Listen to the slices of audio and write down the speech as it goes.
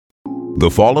The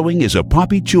following is a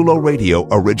Papi Chulo Radio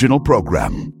original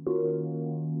program.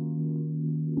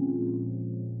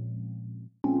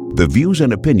 The views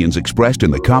and opinions expressed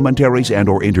in the commentaries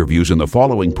and/or interviews in the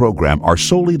following program are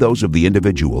solely those of the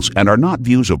individuals and are not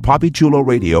views of Papi Chulo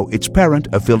Radio, its parent,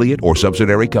 affiliate, or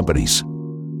subsidiary companies.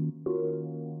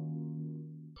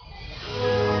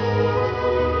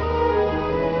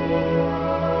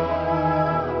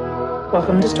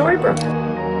 Welcome to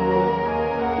Storybrooke.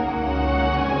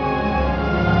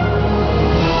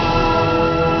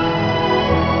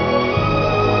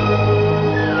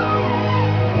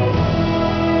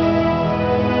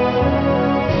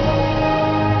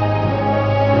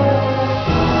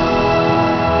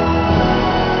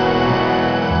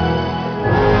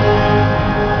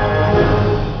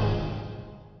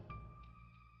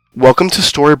 Welcome to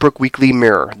Storybrooke Weekly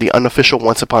Mirror, the unofficial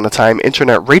Once Upon a Time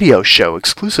internet radio show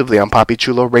exclusively on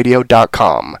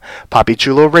PapiChuloRadio.com. Papi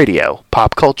Chulo Radio,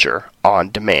 pop culture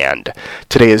on demand.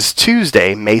 Today is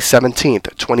Tuesday, May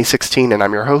 17th, 2016, and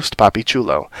I'm your host, Papi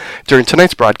Chulo. During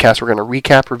tonight's broadcast, we're going to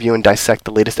recap, review, and dissect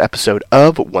the latest episode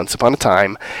of Once Upon a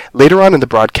Time. Later on in the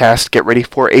broadcast, get ready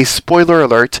for a spoiler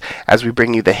alert as we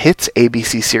bring you the hits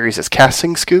ABC series as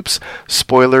casting scoops,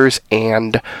 spoilers,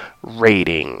 and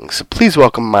ratings. Please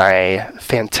welcome my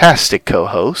fantastic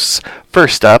co-hosts.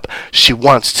 First up, she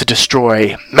wants to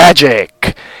destroy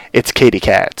magic. It's Katie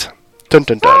Cat. Dun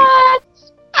dun dun. What?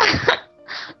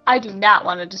 I do not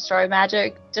want to destroy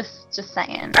magic. Just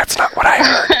saying. That's not what I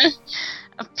heard.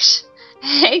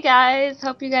 Hey guys,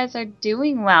 hope you guys are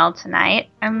doing well tonight.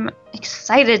 I'm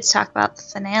excited to talk about the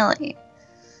finale.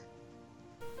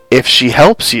 If she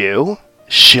helps you,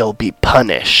 she'll be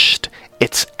punished.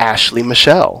 It's Ashley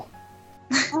Michelle.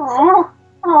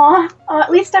 Aw, at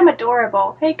least I'm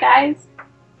adorable. Hey guys.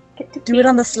 Get to Do it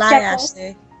on the fly,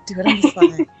 Ashley. Do it on the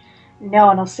fly. No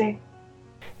one will see.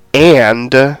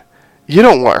 And you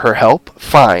don't want her help?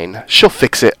 Fine. She'll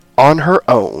fix it on her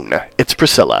own. It's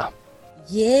Priscilla.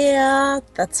 Yeah,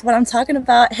 that's what I'm talking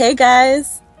about. Hey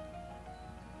guys.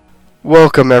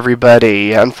 Welcome,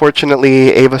 everybody.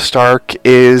 Unfortunately, Ava Stark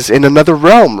is in another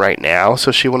realm right now,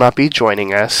 so she will not be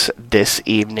joining us this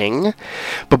evening.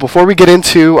 But before we get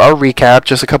into our recap,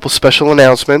 just a couple special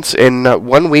announcements. In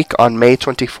 1 week, on May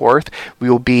 24th, we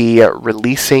will be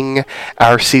releasing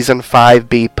our Season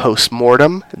 5B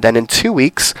post-mortem. Then in 2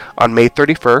 weeks, on May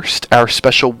 31st, our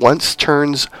special Once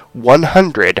Turns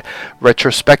 100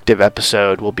 retrospective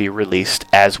episode will be released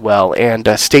as well. And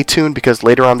stay tuned, because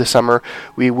later on this summer,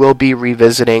 we will be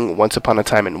revisiting Once Upon a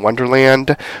Time in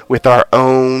Wonderland with our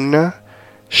own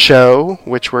show,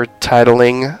 which we're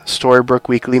titling Storybrooke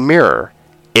Weekly Mirror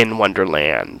in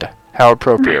Wonderland. How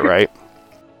appropriate, right?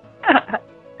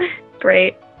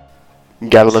 Great. You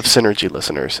gotta love synergy,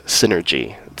 listeners.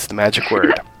 Synergy. It's the magic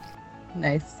word.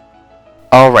 Nice.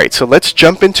 Alright, so let's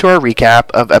jump into our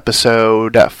recap of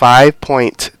episode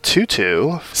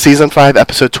 5.22, season 5,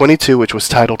 episode 22, which was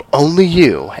titled Only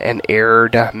You, and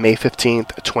aired May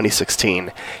 15th,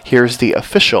 2016. Here's the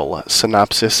official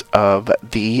synopsis of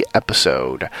the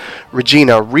episode.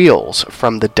 Regina reels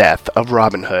from the death of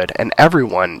Robin Hood, and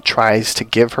everyone tries to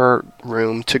give her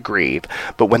room to grieve,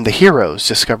 but when the heroes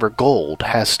discover Gold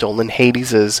has stolen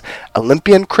Hades'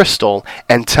 Olympian crystal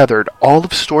and tethered all of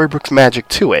Storybrooke's magic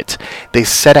to it, they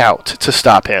set out to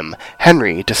stop him.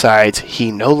 Henry decides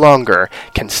he no longer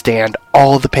can stand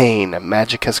all the pain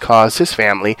magic has caused his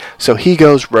family, so he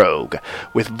goes rogue,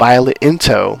 with Violet in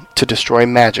tow to destroy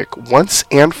magic once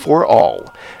and for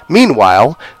all.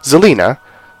 Meanwhile, Zelena,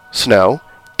 Snow,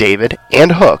 David,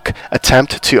 and Hook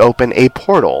attempt to open a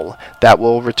portal that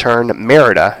will return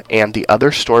Merida and the other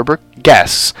Storybrooke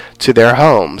guests to their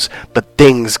homes, but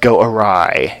things go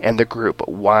awry, and the group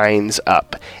winds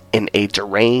up in a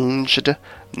deranged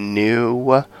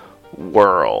new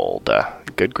world.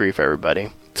 Good grief, everybody.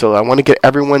 So I want to get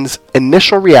everyone's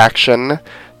initial reaction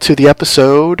to the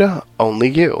episode Only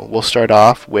You. We'll start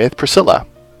off with Priscilla.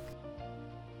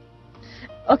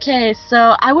 Okay,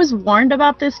 so I was warned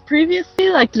about this previously,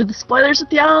 like through the spoilers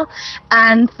with y'all,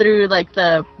 and through like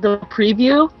the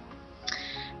preview.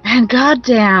 And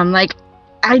goddamn, like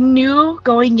I knew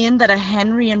going in that a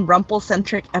Henry and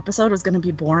Rumple-centric episode was going to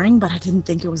be boring, but I didn't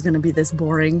think it was going to be this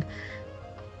boring.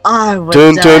 I was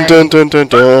Dun dying. dun dun dun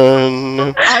dun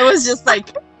dun. I was just like,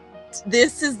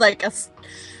 this is like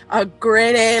a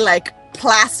grade A, like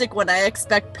plastic when I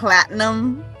expect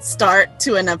platinum start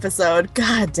to an episode.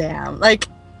 God damn. Like,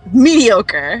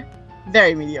 mediocre.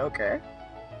 Very mediocre.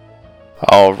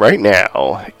 All right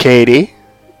now, Katie,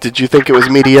 did you think it was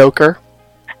mediocre?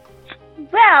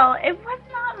 Well, it was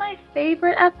not my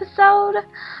favorite episode.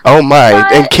 Oh my,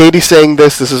 But- and Katie saying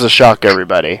this is a shock to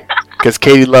everybody, because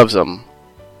Katie loves them.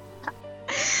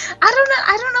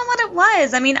 I don't know what it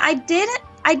was. I mean, I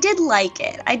did like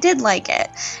it.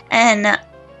 And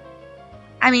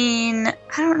I mean, I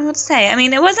don't know what to say. I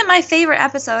mean, it wasn't my favorite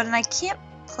episode, and I can't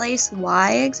place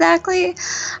why exactly,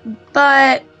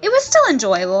 but it was still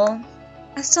enjoyable.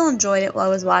 I still enjoyed it while I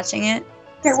was watching it.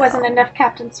 There wasn't enough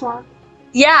Captain Swan.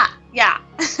 Yeah.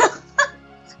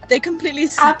 They completely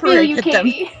I feel you, separated them.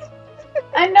 Katie.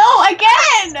 I know,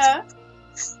 again!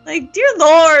 Like, dear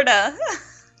Lord.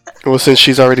 Well, since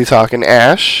she's already talking,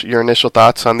 Ash, your initial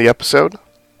thoughts on the episode?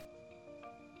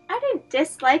 I didn't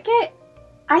dislike it.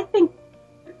 I think,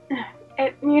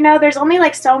 there's only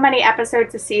like so many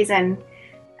episodes a season.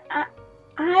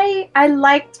 I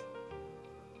liked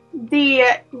the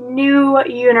new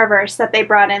universe that they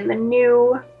brought in, the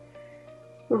new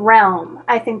realm.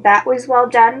 I think that was well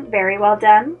done, very well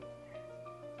done.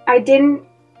 I didn't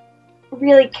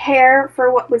really care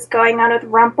for what was going on with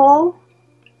Rumple.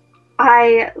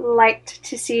 I liked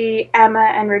to see Emma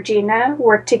and Regina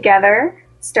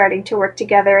starting to work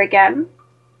together again.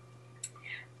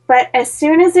 But as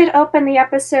soon as it opened the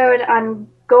episode on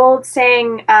Gold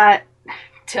saying, I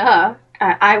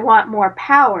want more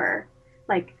power,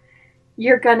 like,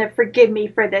 you're gonna forgive me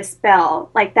for this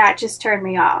spell, like, that just turned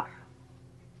me off.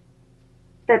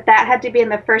 That had to be in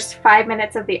the first 5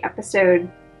 minutes of the episode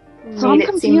So made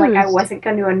I'm it seem like I confused. wasn't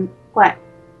going to... What?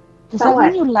 Does So that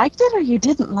what? mean you liked it or you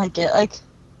didn't like it? Like,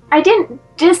 I didn't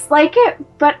dislike it,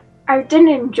 but I didn't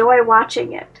enjoy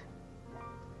watching it.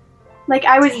 Like,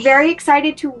 I was very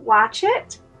excited to watch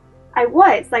it. I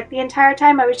was. Like, the entire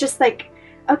time I was just like,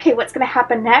 okay, what's going to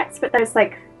happen next? But I was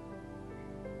like,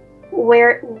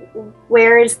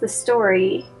 where is the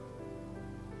story?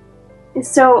 And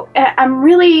so I'm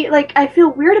really, like, I feel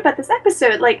weird about this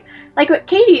episode. Like what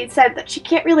Katie said, that she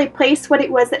can't really place what it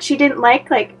was that she didn't like.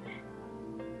 Like,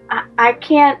 I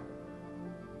can't...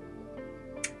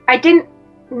 I didn't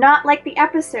not like the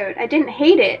episode. I didn't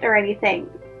hate it or anything.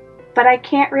 But I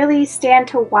can't really stand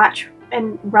to watch a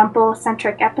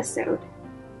Rumple-centric episode.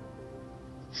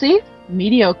 see,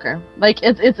 mediocre. Like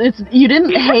it's you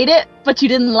didn't hate it, but you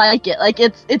didn't like it. Like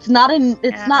it's not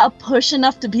a push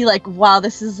enough to be like, wow,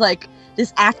 this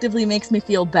actively makes me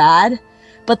feel bad.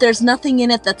 But there's nothing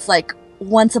in it that's like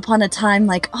once upon a time,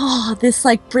 like, oh, this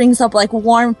like brings up like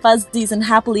warm fuzzies and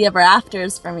happily ever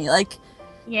afters for me. Like,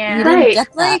 Yeah. you didn't Right. get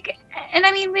that. Like, and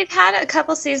I mean, we've had a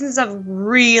couple seasons of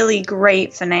really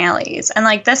great finales, and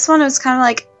like this one was kind of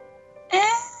like,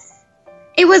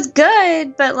 it was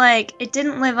good, but like it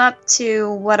didn't live up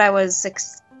to what I was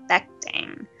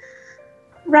expecting.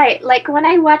 Right, like when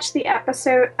I watch the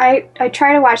episode, I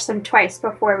try to watch them twice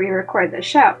before we record the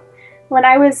show. When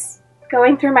I was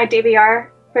going through my DVR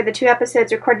for the 2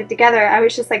 episodes recorded together, I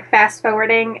was just like fast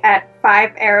forwarding at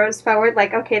 5 arrows forward,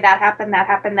 like, okay, that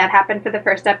happened for the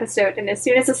first episode. And as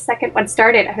soon as the second one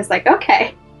started, I was like,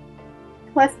 okay,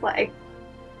 let's play.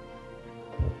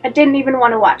 I didn't even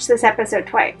want to watch this episode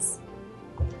twice.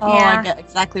 Oh, Yeah. I get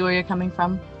exactly where you're coming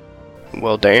from.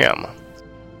 Well, damn.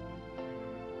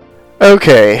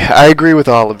 Okay, I agree with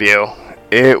all of you.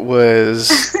 It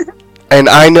was... and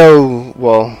I know,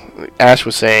 well, Ash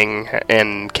was saying,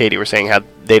 and Katie were saying how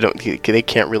they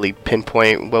can't really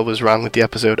pinpoint what was wrong with the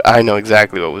episode. I know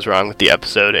exactly what was wrong with the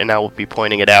episode, and I will be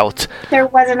pointing it out There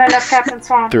wasn't enough Captain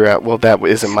Swan. throughout. Well, that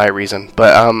isn't my reason,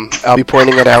 but I'll be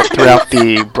pointing it out throughout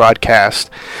the broadcast.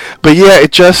 But yeah,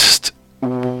 it just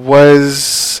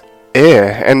was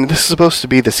and this is supposed to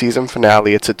be the season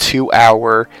finale. It's a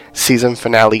 2-hour season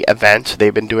finale event.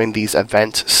 They've been doing these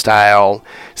event-style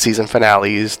season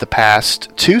finales the past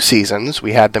 2 seasons.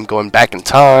 We had them going back in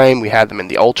time. We had them in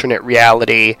the alternate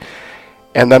reality.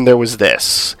 And then there was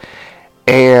this.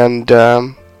 And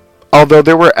although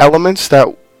there were elements that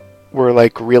were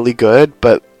like really good,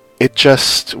 but it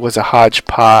just was a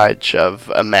hodgepodge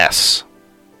of a mess,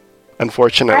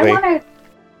 unfortunately. I want to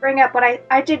bring up what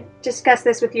I did discuss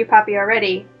this with you, Poppy,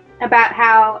 already, about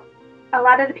how a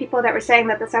lot of the people that were saying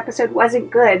that this episode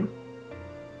wasn't good,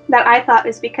 that I thought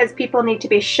was because people need to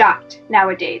be shocked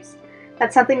nowadays.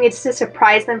 That something needs to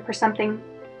surprise them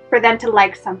for them to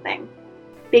like something.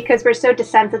 Because we're so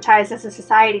desensitized as a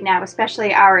society now,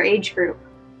 especially our age group.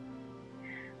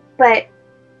 But,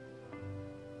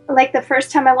 like, the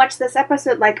first time I watched this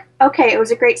episode, like, okay, it was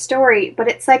a great story, but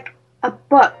it's like a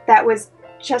book that was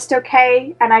just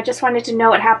okay, and I just wanted to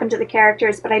know what happened to the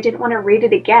characters, but I didn't want to read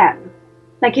it again.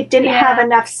 Like, it didn't have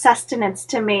enough sustenance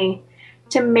to me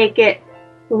to make it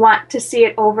want to see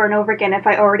it over and over again if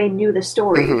I already knew the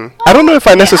story. Mm-hmm. I don't know if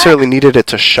I necessarily needed it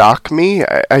to shock me.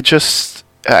 I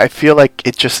feel like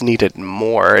it just needed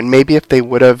more, and maybe if they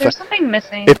would have... There's something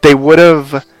missing. If they would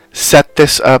have set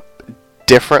this up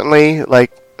differently,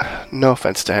 like, no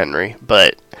offense to Henry,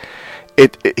 but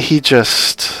he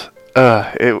just,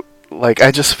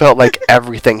 I just felt like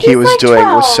everything he was doing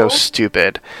was so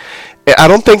stupid. I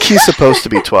don't think he's supposed to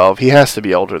be 12. He has to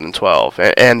be older than 12.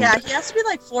 And yeah, he has to be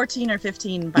like 14 or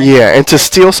 15. And to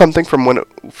steal something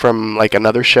from like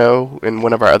another show in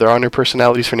one of our other honor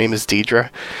personalities, her name is Deidre.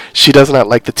 She does not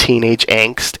like the teenage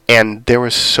angst, and there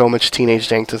was so much teenage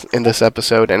angst in this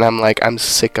episode, and I'm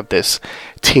sick of this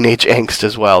teenage angst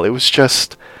as well. It was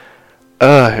just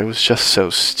so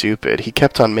stupid. He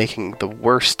kept on making the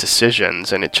worst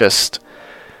decisions, and it just,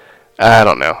 I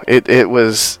don't know. It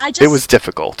was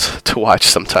difficult to watch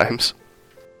sometimes.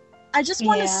 I just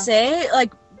want to say,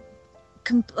 like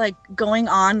going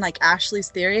on like Ashley's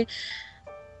theory,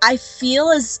 I feel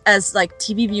as like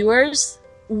TV viewers,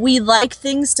 we like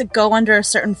things to go under a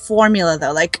certain formula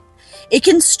though. Like it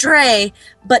can stray,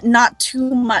 but not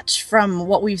too much from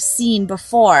what we've seen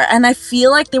before. And I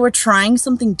feel like they were trying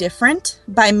something different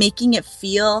by making it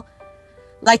feel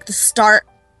like the start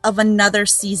of another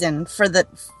season for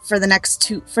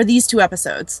these two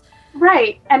episodes.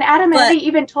 Right. And Adam and Eddie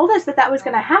even told us that was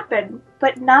going to happen,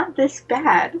 but not this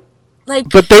bad.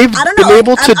 But they've been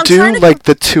able to do like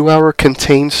the 2-hour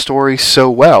contained story so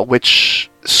well,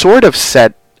 which sort of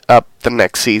set up the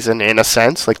next season in a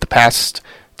sense, like the past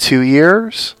 2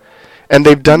 years, and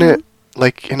they've done it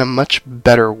like in a much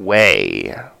better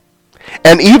way.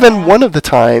 And even one of the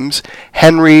times,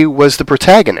 Henry was the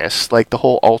protagonist, like the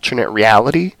whole alternate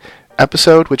reality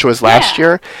episode, which was last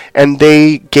year, and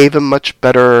they gave him much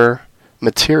better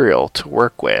material to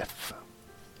work with.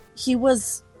 He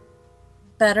was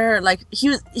better, like,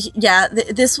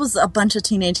 this was a bunch of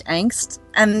teenage angst,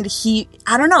 and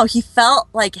I don't know, he felt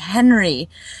like Henry.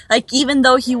 Like, even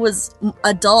though he was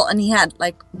adult, and he had,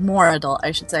 like, more adult,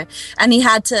 I should say, and he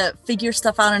had to figure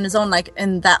stuff out on his own, like,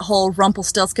 in that whole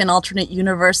Rumpelstiltskin alternate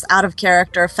universe, out of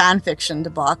character fan fiction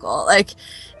debacle. Like,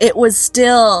 it was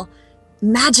still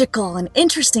magical and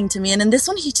interesting to me, and in this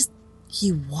one, he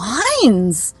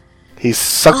whines. He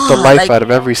sucked the life out of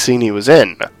every scene he was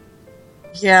in.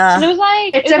 Yeah. And it was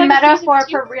like... It's a metaphor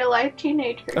for real-life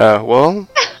teenagers. Well,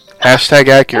 hashtag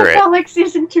accurate. That felt like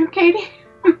season 2, Katie.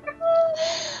 It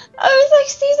was like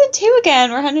season 2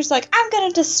 again, where Henry's like, I'm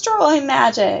gonna destroy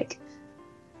magic.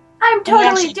 I'm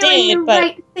totally doing the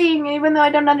right thing, even though I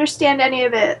don't understand any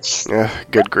of it.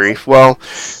 Good grief. Well,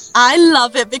 I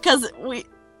love it because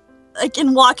like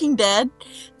in Walking Dead,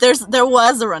 there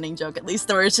was a running joke, at least,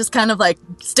 where it's just kind of like,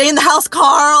 stay in the house,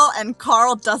 Carl, and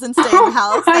Carl doesn't stay in the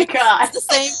house. Oh my God. It's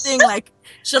the same thing, like,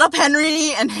 shut up,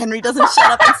 Henry, and Henry doesn't shut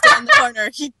up and stay in the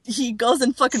corner. He goes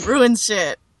and fucking ruins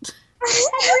shit.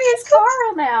 Henry is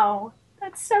Carl now.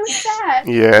 That's so sad.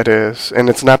 Yeah, it is. And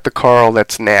it's not the Carl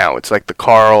that's now. It's like the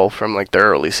Carl from like the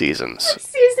early seasons.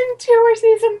 Season 2 or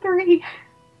season 3.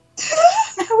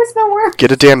 That was the worst.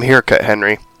 Get a damn haircut,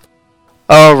 Henry.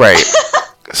 Alright.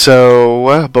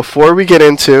 So, before we get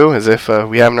into, as if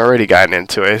we haven't already gotten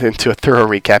into a thorough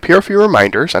recap, here are a few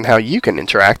reminders on how you can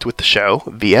interact with the show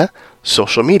via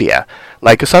social media.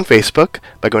 Like us on Facebook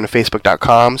by going to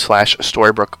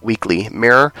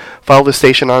facebook.com/StorybrookeWeeklyMirror. Follow the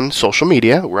station on social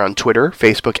media. We're on Twitter,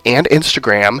 Facebook, and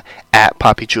Instagram at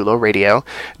PoppyChulo Radio.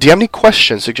 Do you have any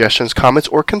questions, suggestions, comments,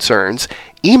 or concerns?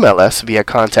 Email us via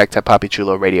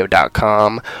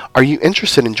contact@PoppyChuloRadio.com. Are you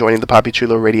interested in joining the Poppy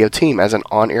Chulo Radio team as an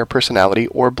on-air personality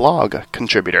or blog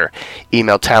contributor?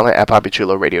 Email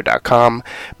talent@PoppyChuloRadio.com.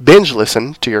 Binge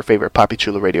listen to your favorite Poppy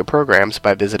Chulo Radio programs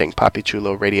by visiting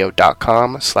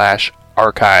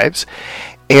PoppyChuloRadio.com/archives.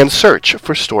 And search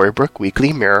for Storybrooke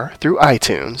Weekly Mirror through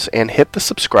iTunes and hit the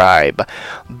subscribe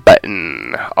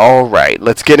button. Alright,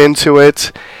 let's get into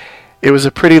it. It was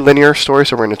a pretty linear story,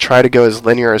 so we're going to try to go as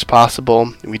linear as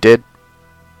possible. We did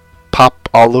pop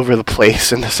all over the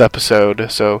place in this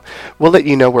episode, so we'll let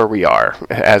you know where we are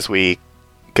as we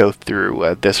go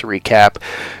through this recap.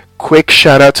 Quick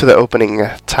shout out to the opening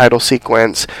title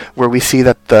sequence, where we see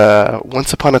that the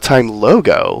Once Upon a Time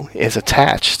logo is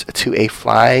attached to a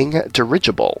flying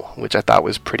dirigible, which I thought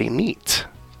was pretty neat.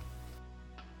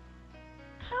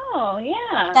 Oh,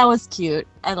 yeah. That was cute.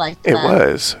 I liked that. It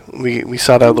was. We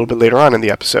saw that a little bit later on in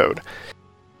the episode.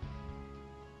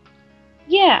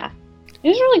 Yeah. It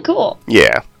was really cool.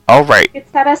 Yeah. All right. It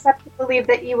set us up to believe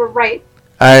that you were right.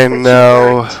 I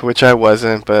know, which I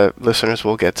wasn't, but listeners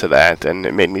will get to that, and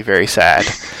it made me very sad.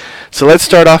 So let's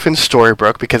start off in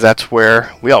Storybrooke, because that's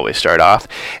where we always start off.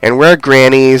 And we're at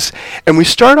Granny's, and we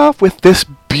start off with this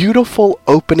beautiful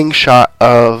opening shot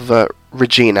of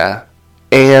Regina.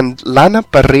 And Lana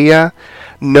Parrilla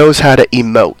knows how to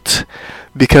emote,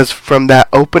 because from that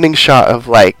opening shot of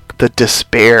like the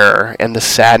despair and the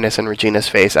sadness in Regina's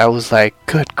face, I was like,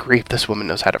 good grief, this woman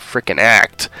knows how to freaking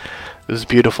act. It was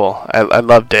beautiful. I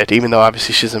loved it, even though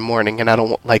obviously she's in mourning, and I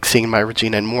don't like seeing my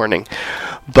Regina in mourning.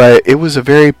 But it was a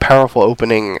very powerful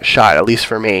opening shot, at least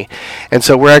for me. And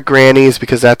so we're at Granny's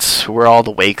because that's where all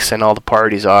the wakes and all the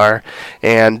parties are.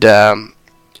 And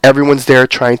everyone's there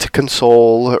trying to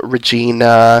console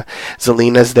Regina.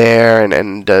 Zelina's there,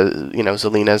 and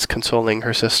Zelina's consoling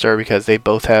her sister because they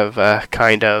both have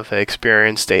kind of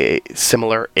experienced a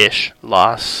similar-ish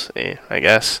loss, I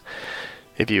guess,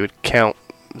 if you would count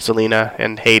Zelina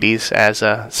and Hades as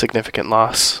a significant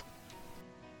loss.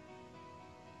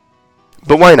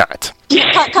 But why not?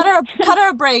 cut her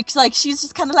a break. Like, she's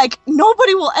just kind of like,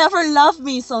 nobody will ever love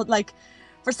me. So, like,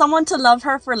 for someone to love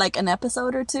her for, like, an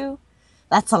episode or two,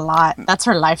 that's a lot. That's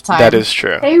her lifetime. That is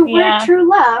true. They were true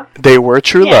love. They were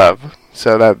true love.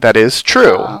 So that is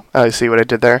true. See what I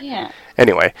did there? Yeah.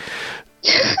 Anyway.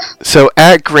 So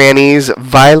at Granny's,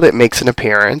 Violet makes an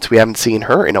appearance. We haven't seen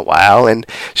her in a while, and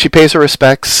she pays her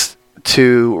respects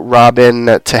to Robin,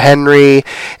 to Henry,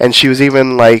 and she was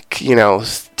even like,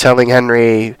 telling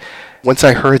Henry, once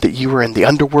I heard that you were in the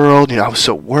underworld, I was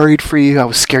so worried for you. I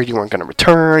was scared you weren't going to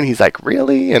return. He's like,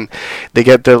 really? And they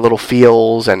get their little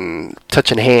feels and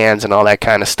touching hands and all that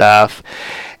kind of stuff.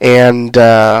 And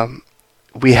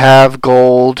we have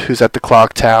Gold, who's at the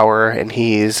clock tower, and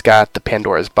he's got the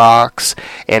Pandora's box,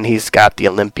 and he's got the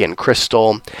Olympian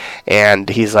crystal, and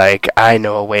he's like, I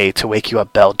know a way to wake you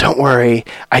up, Belle. Don't worry,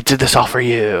 I did this all for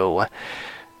you.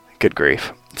 Good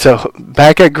grief. So,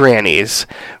 back at Granny's,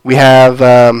 we have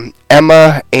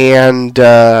Emma and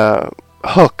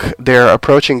Hook. They're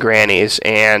approaching Granny's,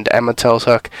 and Emma tells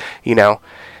Hook,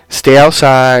 stay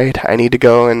outside. I need to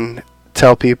go and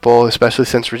tell people, especially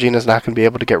since Regina's not going to be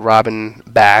able to get Robin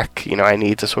back, I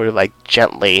need to sort of like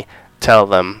gently tell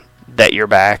them that you're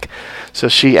back. So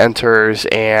she enters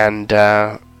and,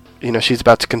 she's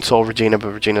about to console Regina,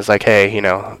 but Regina's like, hey,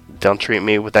 don't treat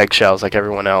me with eggshells like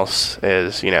everyone else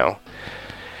is,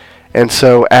 And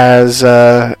so as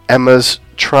Emma's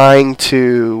trying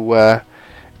to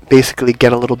basically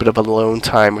get a little bit of alone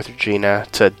time with Regina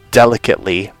to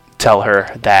delicately tell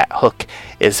her that Hook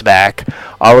is back,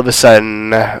 all of a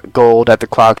sudden Gold at the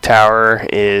clock tower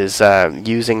is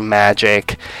using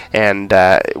magic, and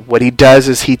what he does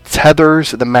is he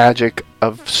tethers the magic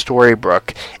of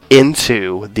Storybrooke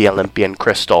into the Olympian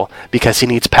crystal because he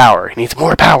needs power. He needs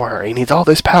more power. He needs all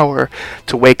this power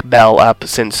to wake Belle up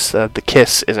since the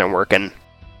kiss isn't working.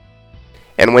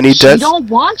 And when he does, she don't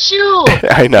want you.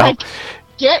 I know. Like,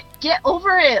 get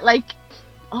over it. Like,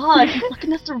 he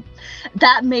fucking has to.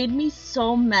 That made me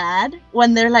so mad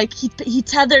when they're like, he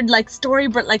tethered like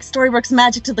Storybrooke's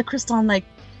magic to the crystal. I'm like,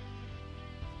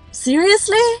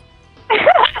 seriously?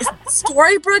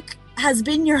 Storybrooke has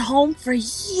been your home for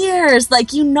years. Like,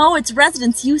 its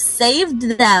residents. You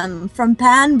saved them from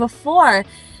Pan before.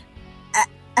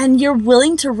 And you're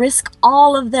willing to risk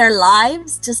all of their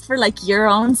lives just for like your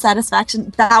own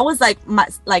satisfaction. That was like my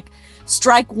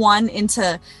strike one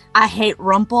into I hate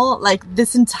Rumple, like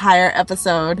this entire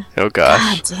episode. Oh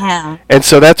gosh. God damn. And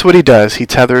so that's what he does. He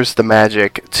tethers the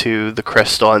magic to the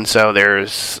crystal, and so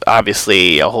there's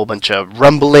obviously a whole bunch of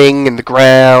rumbling in the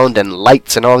ground and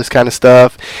lights and all this kind of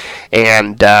stuff.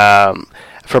 And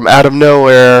from out of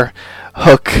nowhere,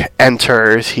 Hook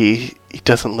enters. He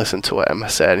doesn't listen to what Emma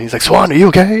said. He's like, Swan, are you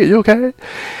okay? Are you okay?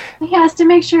 He has to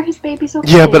make sure his baby's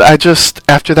okay. Yeah, but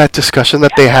after that discussion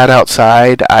that they had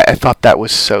outside, I thought that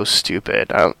was so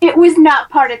stupid. It was not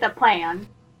part of the plan.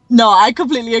 No, I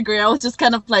completely agree. I was just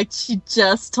kind of like, she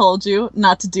just told you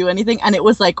not to do anything, and it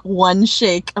was like one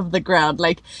shake of the ground.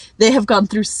 Like, they have gone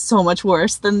through so much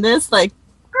worse than this. Like,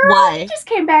 why? He just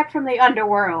came back from the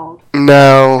underworld.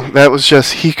 No, that was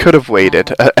just, he could have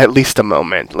waited at least a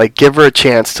moment. Like, give her a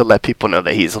chance to let people know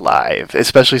that he's alive,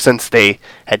 especially since they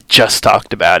had just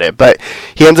talked about it. But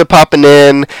he ends up popping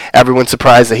in, everyone's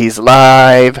surprised that he's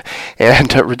alive,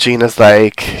 and Regina's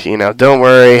like, don't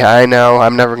worry, I know,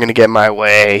 I'm never going to get my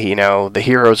way, the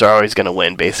heroes are always going to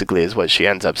win, basically, is what she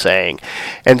ends up saying.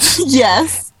 And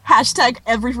yes, hashtag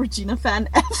every Regina fan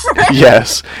ever.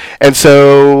 Yes, and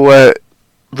so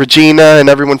Regina and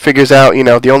everyone figures out,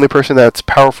 the only person that's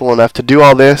powerful enough to do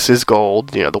all this is Gold,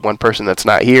 the one person that's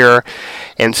not here.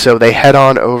 And so they head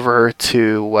on over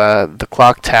to the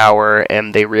clock tower,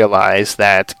 and they realize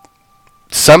that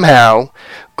somehow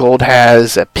Gold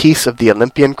has a piece of the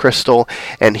Olympian crystal,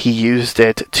 and he used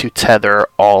it to tether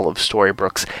all of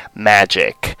Storybrooke's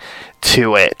magic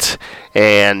to it.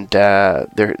 And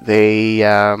they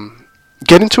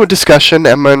get into a discussion,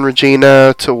 Emma and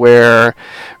Regina, to where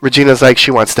Regina's like, she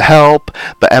wants to help,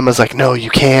 but Emma's like, no, you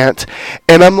can't.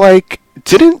 And I'm like,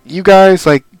 didn't you guys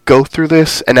like go through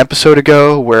this an episode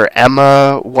ago where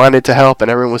Emma wanted to help and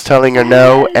everyone was telling her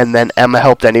no, and then Emma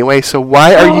helped anyway? So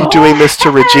why are you doing this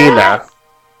to Regina?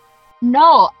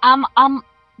 No, I'm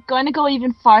going to go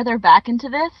even farther back into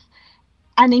this.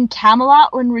 And in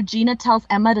Camelot, when Regina tells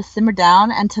Emma to simmer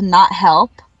down and to not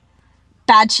help,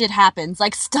 bad shit happens.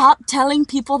 Like, stop telling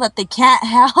people that they can't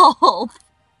help.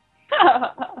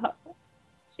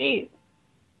 Jeez.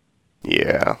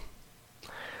 Yeah.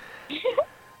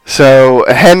 So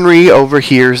Henry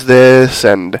overhears this,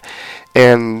 and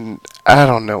I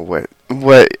don't know what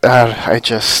I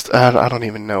don't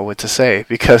even know what to say,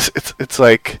 because it's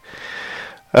like,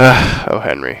 oh,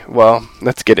 Henry. Well,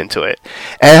 let's get into it.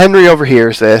 And Henry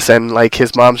overhears this, and like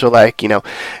his moms are like,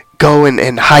 go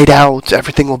and hide out,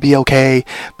 everything will be okay.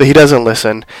 But he doesn't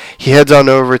listen. He heads on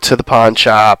over to the pawn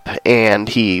shop, and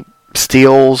he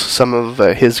steals some of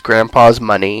his grandpa's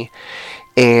money.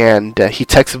 And he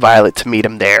texts Violet to meet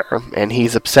him there, and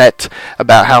he's upset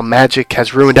about how magic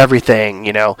has ruined everything.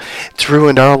 It's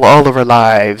ruined all of our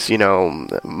lives.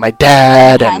 My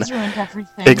dad and ruined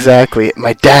everything. Exactly,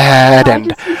 my dad Why and.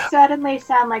 does he suddenly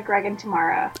sound like Greg and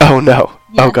Tamara? Oh no!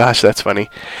 Yes. Oh gosh, that's funny.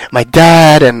 My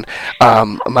dad and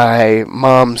my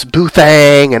mom's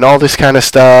boothang and all this kind of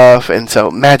stuff, and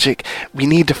so magic. We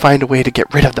need to find a way to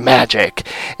get rid of the magic.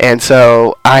 And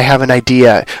so I have an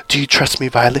idea. Do you trust me,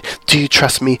 Violet? Do you trust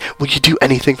me? Will you do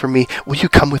anything for me? Will you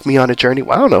come with me on a journey?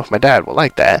 Well, I don't know if my dad will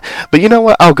like that, but you know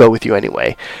what? I'll go with you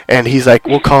anyway. And he's like,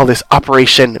 we'll call this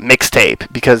Operation Mixtape,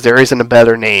 because there isn't a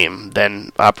better name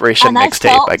than Operation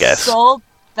Mixtape, I guess. So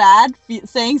bad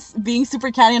being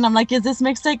super catty, and I'm like, is this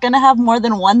mixtape gonna have more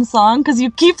than one song? Because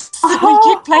you keep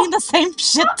playing the same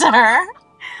shit to her.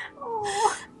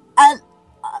 And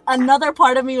another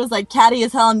part of me was like catty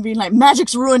as hell and being like,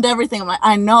 magic's ruined everything. I'm like,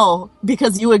 I know,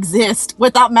 because you exist.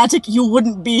 Without magic, you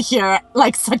wouldn't be here,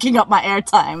 like, sucking up my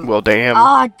airtime. Well, damn.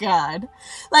 Oh, God.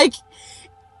 Like,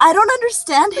 I don't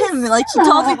understand him. Like,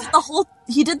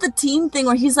 he did the teen thing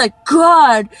where he's like,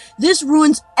 God, this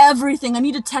ruins everything. I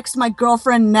need to text my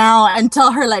girlfriend now and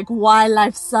tell her, like, why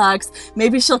life sucks.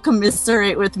 Maybe she'll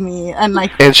commiserate with me. And,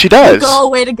 like, and she does. We'll go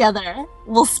away together.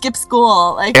 We'll skip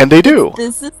school. Like, and they do.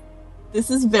 This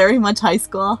is very much high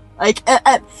school. Like,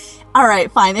 all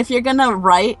right, fine. If you're gonna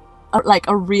write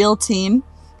a real teen,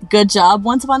 good job.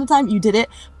 Once upon a time, you did it,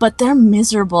 but they're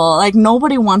miserable. Like,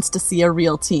 nobody wants to see a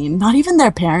real teen, not even their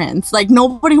parents. Like,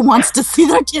 nobody wants to see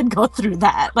their kid go through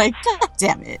that. Like, God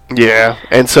damn it. Yeah,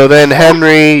 and so then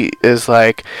Henry is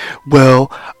like, well,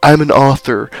 I'm an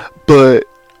author, but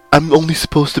I'm only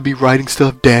supposed to be writing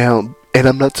stuff down, and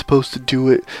I'm not supposed to do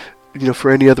it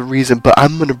for any other reason, but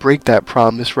I'm going to break that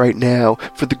promise right now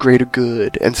for the greater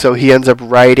good. And so he ends up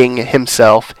writing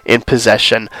himself in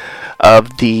possession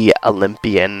of the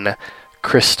Olympian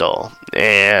crystal,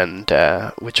 and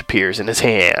which appears in his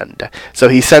hand. So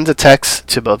he sends a text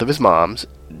to both of his moms,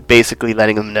 basically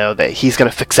letting them know that he's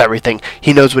going to fix everything.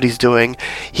 He knows what he's doing.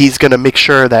 He's going to make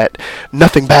sure that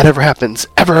nothing bad ever happens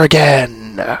ever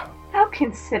again. How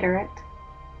considerate.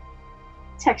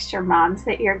 Text your moms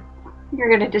that you're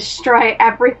going to destroy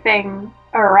everything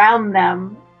around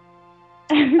them.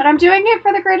 But I'm doing it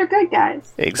for the greater good,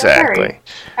 guys. Exactly.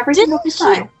 Everything will be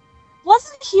fine.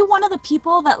 Wasn't he one of the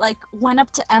people that, like, went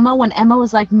up to Emma when Emma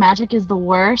was like, magic is the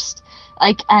worst?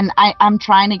 Like, and I'm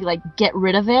trying to, like, get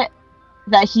rid of it?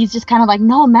 That he's just kind of like,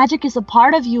 no, magic is a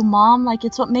part of you, Mom. Like,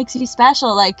 it's what makes you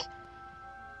special. Like,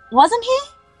 wasn't he?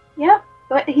 Yep.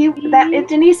 But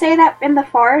didn't he say that in the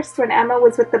forest when Emma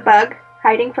was with the bug,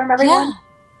 hiding from everyone?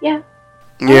 Yeah.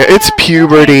 Yeah, it's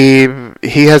puberty.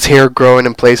 He has hair growing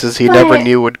in places he never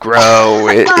knew would grow.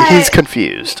 He's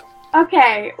confused.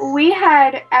 Okay, we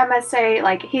had Emma say,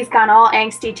 like, he's gone all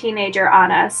angsty teenager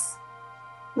on us.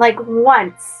 Like,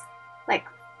 once. Like,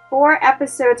 4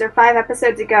 episodes or 5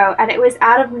 episodes ago, and it was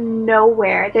out of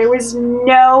nowhere. There was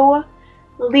no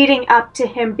leading up to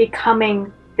him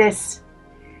becoming this.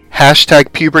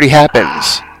 Hashtag puberty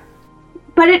happens.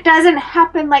 But it doesn't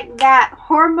happen like that.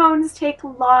 Hormones take a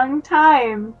long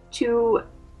time to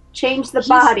change the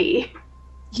body.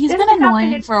 He's been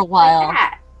annoying for a while.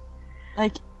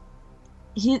 Like,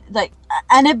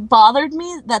 and it bothered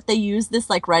me that they used this,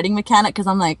 like, writing mechanic, because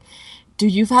I'm like,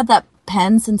 dude, you've had that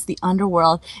pen since the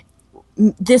underworld.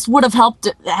 This would have helped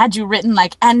had you written,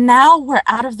 like, and now we're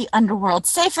out of the underworld,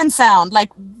 safe and sound.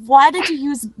 Like, why did you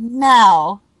use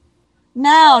now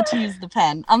to use the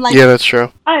pen? I'm like, yeah, that's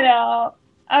true. I know.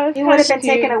 It would have been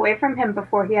taken away from him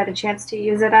before he had a chance to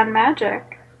use it on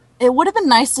magic. It would have been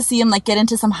nice to see him, like, get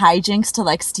into some hijinks to,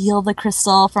 like, steal the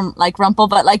crystal from, like, Rumple,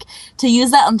 but, like, to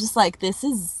use that, I'm just like, this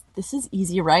is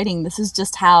easy writing. This is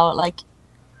just how, like,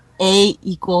 A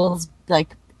equals,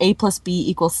 like, A plus B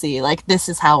equals C. Like, this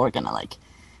is how we're gonna, like,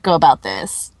 go about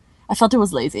this. I felt it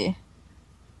was lazy.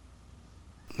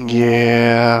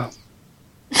 Yeah,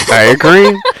 I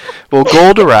agree. Well,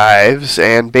 Gold arrives,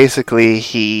 and basically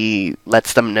he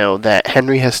lets them know that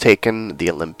Henry has taken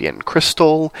the Olympian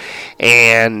crystal,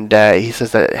 and he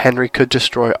says that Henry could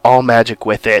destroy all magic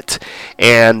with it,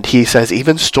 and he says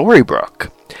even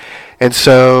Storybrooke. And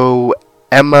so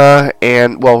Emma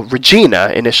and, well,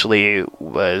 Regina initially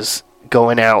was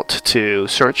going out to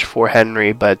search for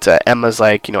Henry, but Emma's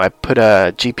like, I put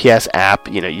a GPS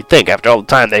app, you'd think after all the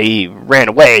time that he ran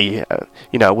away,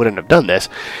 I wouldn't have done this.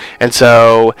 And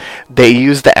so they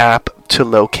use the app to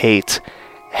locate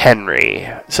Henry.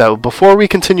 So before we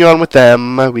continue on with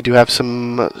them, we do have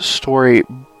some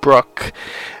Storybrooke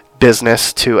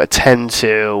business to attend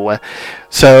to.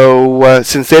 So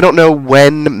since they don't know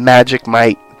when magic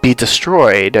might be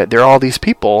destroyed, there are all these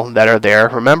people that are there.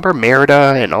 Remember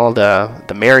Merida and all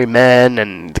the Merry Men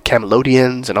and the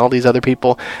Camelodians and all these other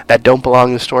people that don't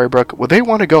belong in Storybrooke? Well, they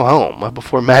want to go home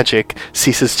before magic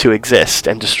ceases to exist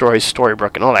and destroys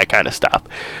Storybrooke and all that kind of stuff.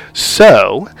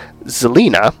 So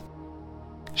Zelena,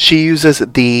 she uses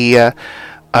the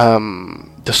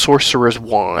sorcerer's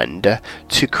wand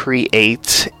to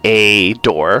create a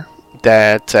door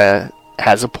that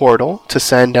has a portal to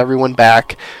send everyone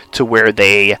back to where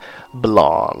they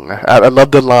belong. I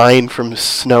love the line from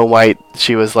Snow White.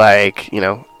 She was like,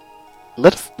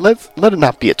 let it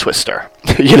not be a twister.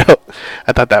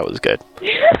 I thought that was good.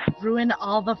 Ruin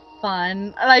all the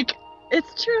fun. Like,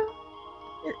 it's true.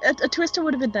 A twister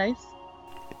would have been nice.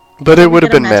 But it would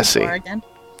have been messy.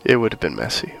 It would have been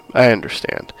messy. I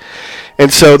understand.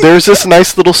 And so there's this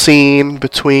nice little scene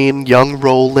between young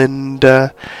Roland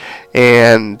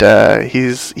and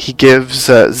he gives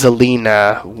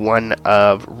Zelena one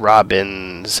of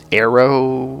Robin's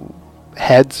arrow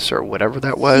heads or whatever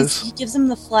that was. He gives him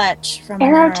the fletch from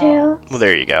Arrow tail. Well,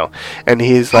 there you go. And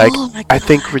he's like, Oh my I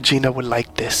think God. Regina would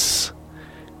like this.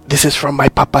 This is from my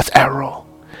papa's arrow.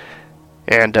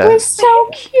 And It's so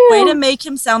cute. Way to make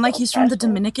him sound like he's from the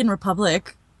Dominican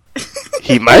Republic.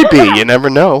 he might be. You never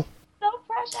know. So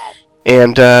precious.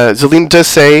 And Zelena does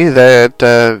say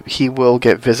that he will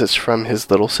get visits from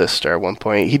his little sister at one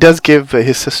point. He does give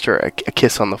his sister a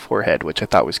kiss on the forehead, which I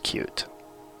thought was cute.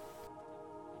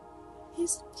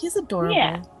 He's adorable.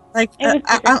 Yeah. Like, It was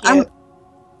super cute.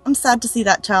 I'm sad to see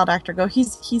that child actor go.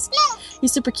 He's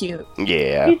super cute.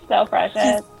 Yeah. He's so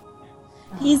precious.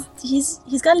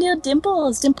 He's got little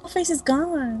dimples. Dimple face is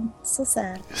gone. So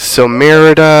sad. So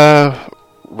Merida,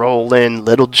 Roland,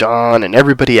 Little John, and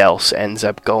everybody else ends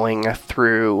up going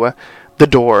through the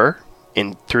door,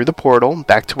 through the portal,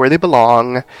 back to where they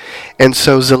belong. And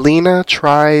so Zelena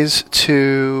tries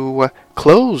to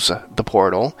close the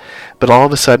portal, but all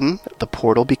of a sudden, the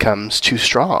portal becomes too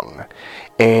strong.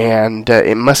 And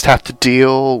it must have to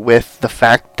deal with the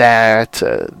fact that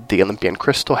the Olympian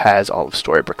crystal has all of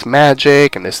Storybrooke's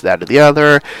magic, and this, that, or the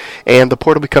other. And the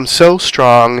portal becomes so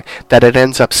strong that it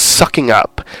ends up sucking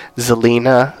up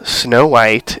Zelena, Snow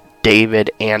White, David,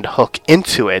 and Hook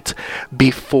into it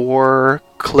before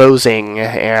closing,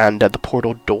 and the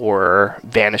portal door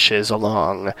vanishes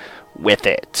along with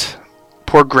it.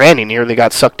 Poor Granny nearly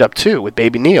got sucked up too with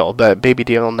Baby Neil, but Baby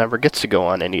Neil never gets to go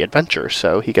on any adventure,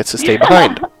 so he gets to stay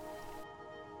behind.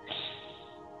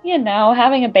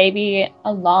 Having a baby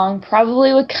along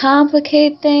probably would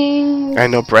complicate things. I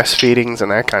know, breastfeedings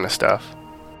and that kind of stuff.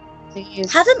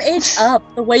 Have him age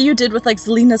up the way you did with like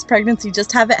Zelena's pregnancy.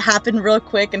 Just have it happen real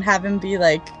quick and have him be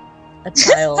like a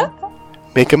child.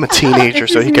 Make him a teenager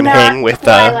This so is he can not hang with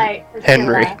Twilight for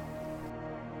Henry. Sheila.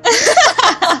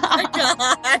 Oh my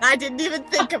God, I didn't even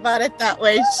think about it that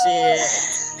way. Shit.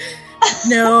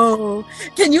 No.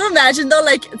 Can you imagine though,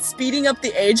 like speeding up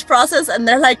the age process, and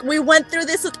they're like, we went through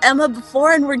this with Emma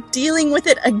before and we're dealing with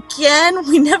it again.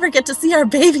 We never get to see our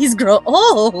babies grow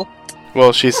old.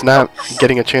 Well, she's not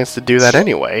getting a chance to do that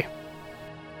anyway.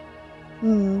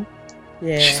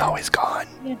 Yeah. She's always gone.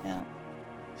 You know.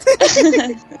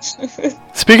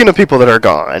 Speaking of people that are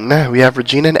gone, we have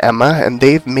Regina and Emma, and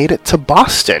they've made it to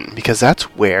Boston because that's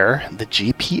where the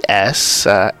GPS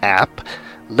app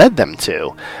led them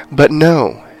to. But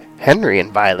no, Henry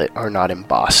and Violet are not in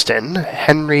Boston.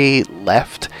 Henry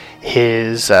left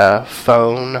his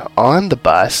phone on the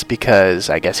bus because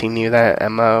I guess he knew that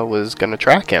Emma was going to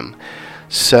track him.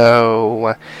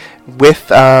 So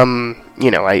with,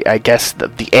 I guess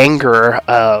the anger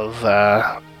of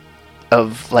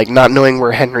like not knowing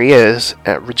where Henry is,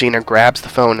 Regina grabs the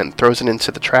phone and throws it into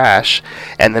the trash,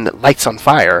 and then it lights on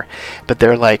fire. But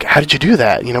they're like, how did you do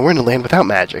that? We're in a land without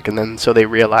magic. And then so they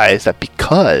realize that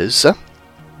because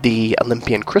the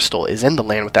Olympian crystal is in the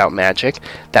land without magic,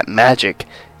 that magic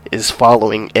is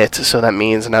following it. So that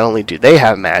means not only do they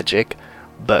have magic,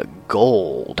 but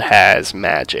gold has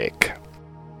magic.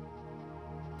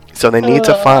 So they need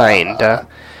to find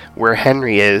where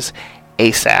Henry is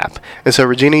ASAP. And so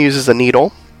Regina uses a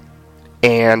needle,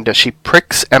 and she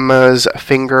pricks Emma's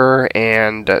finger,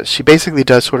 and she basically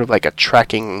does sort of like a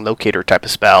tracking locator type of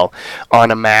spell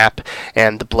on a map,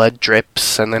 and the blood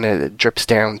drips, and then it drips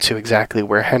down to exactly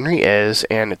where Henry is,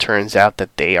 and it turns out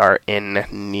that they are in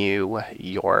New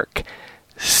York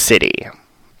City.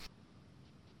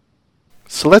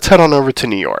 So let's head on over to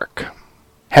New York.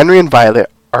 Henry and Violet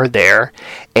are there,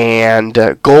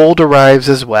 and Gold arrives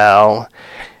as well.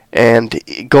 And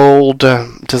Gold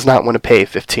does not want to pay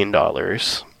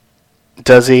 $15.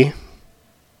 Does he?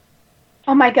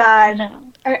 Oh my god.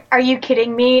 No. Are you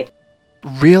kidding me?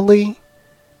 Really?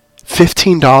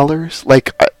 $15?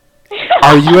 Like,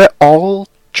 are you at all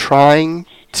trying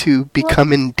to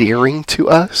become endearing to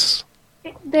us?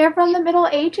 They're from the Middle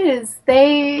Ages.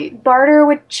 They barter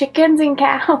with chickens and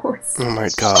cows. Oh my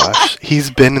gosh. He's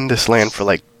been in this land for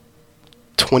like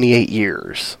 28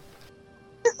 years.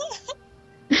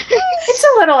 It's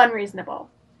a little unreasonable.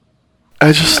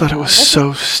 I just thought it was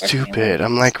so stupid.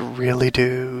 I'm like, really,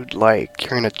 dude? Like,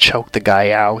 you're gonna choke the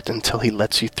guy out until he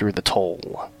lets you through the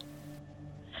toll.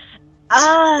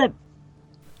 Uh,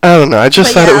 I don't know, I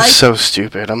just But thought yeah, it was like- so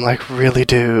stupid. I'm like, really,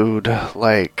 dude?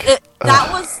 Like,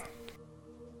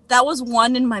 that was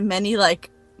one in my many like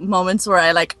moments where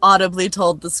I like audibly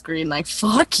told the screen like,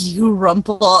 "Fuck you,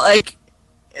 Rumple!" Like,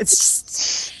 it's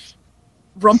just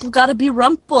Rumple gotta be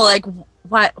Rumple. Like,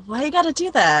 why you gotta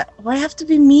do that? Why have to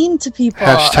be mean to people?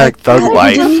 Hashtag Like, thug he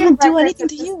life. didn't even do anything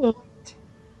to you.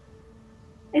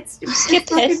 It's Skip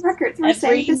broken this records. We're every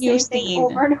saying the new same thing scene.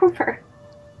 over and over.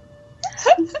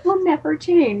 It will never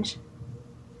change.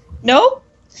 Nope.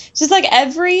 It's just like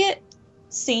every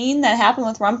scene that happened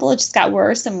with Rumple, it just got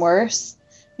worse and worse.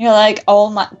 You're like, oh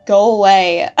my, go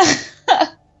away.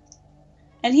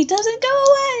 And he doesn't go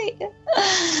away.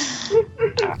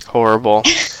 horrible.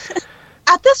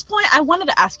 At this point, I wanted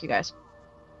to ask you guys,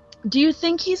 do you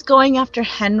think he's going after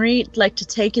Henry, like, to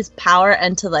take his power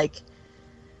and to, like,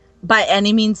 by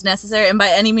any means necessary, and by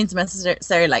any means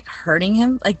necessary, like, hurting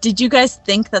him? Like, did you guys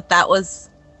think that was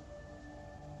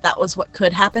what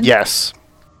could happen? Yes.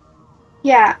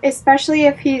 Yeah, especially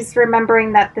if he's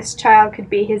remembering that this child could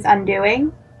be his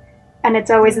undoing. And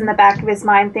it's always in the back of his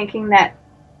mind thinking that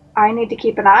I need to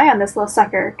keep an eye on this little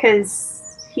sucker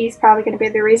because he's probably going to be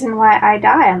the reason why I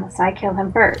die unless I kill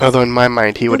him first. Although in my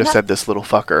mind, he would have that- said this little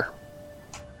fucker.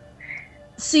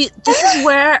 See, this is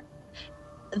where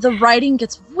the writing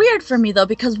gets weird for me, though,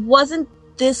 because wasn't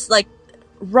this, like,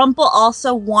 Rumple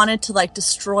also wanted to, like,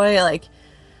 destroy, like,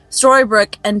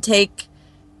 Storybrooke and take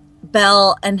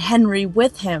Belle and Henry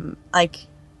with him, like,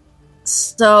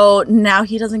 so now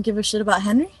he doesn't give a shit about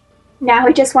Henry? Now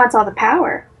he just wants all the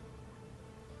power.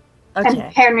 And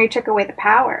Okay. Henry took away the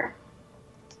power.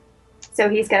 So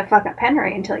he's going to fuck up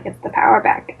Henry until he gets the power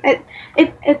back.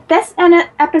 If this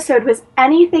episode was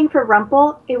anything for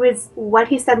Rumple, it was what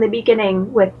he said in the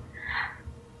beginning with,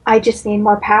 I just need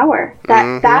more power.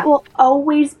 That will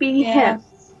always be him.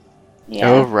 Yeah.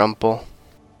 Oh, Rumple.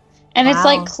 And it's Wow.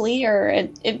 like clear.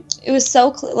 It was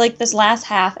so clear. Like this last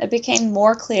half, it became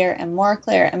more clear and more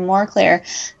clear and more clear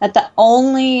that the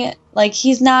only, like,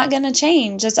 he's not going to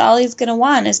change. That's all he's going to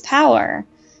want is power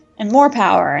and more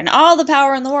power and all the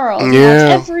power in the world. He Yeah.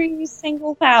 wants every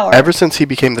single power. Ever since he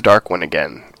became the Dark One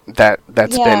again, that's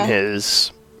Yeah. been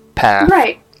his path.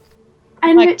 Right.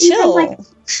 And like, even, chill. like,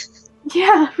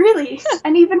 yeah, really.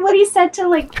 And even what he said to,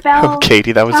 like, Belle. Oh,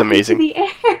 Katie, that was talking amazing. To the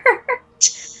air.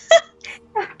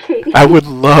 Oh, Katie.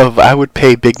 I would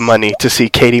pay big money to see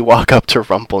Katie walk up to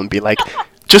Rumple and be like,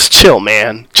 just chill,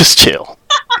 man. Just chill.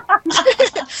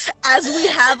 As we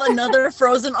have another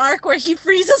Frozen arc where he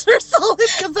freezes her soul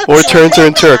because of Or turns her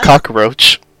into a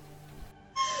cockroach.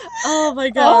 Oh my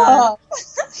god.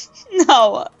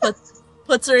 Oh. No.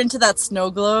 Puts her into that snow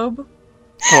globe.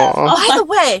 Aw. By the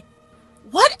way,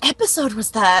 what episode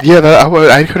was that? Yeah,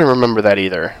 I couldn't remember that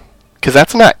either. Because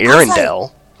that's not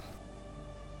Arendelle.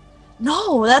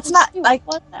 No, that's not like.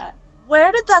 What's that?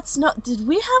 Where did that snow? Did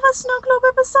we have a snow globe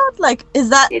episode? Like, is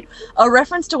that a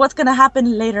reference to what's going to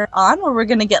happen later on, where we're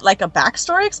going to get like a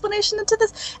backstory explanation into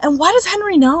this? And why does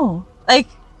Henry know? Like,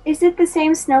 Is it the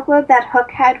same snow globe that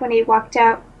Hook had when he walked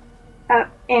out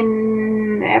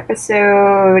in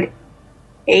episode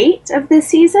 8 of this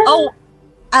season? oh,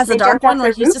 as a They dark jumped off one,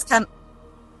 where the he's roof? just kind of.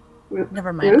 Roof?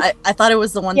 Never mind. Roof? I thought it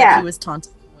was the one that Yeah. he was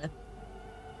taunting with.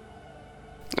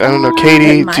 I don't know. Oh, Katie,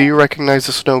 never mind. do you recognize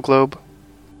the snow globe?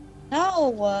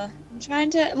 No. I'm trying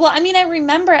to. Well, I mean, I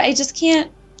remember. I just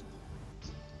can't.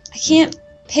 I can't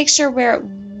picture where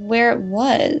it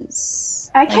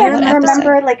was. I can't what remember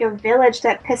episode? like a village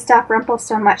that pissed off Rumple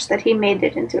so much that he made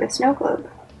it into a snow globe.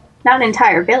 Not an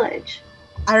entire village.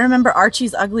 I remember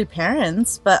Archie's ugly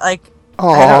parents, but like,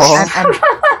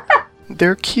 Aww,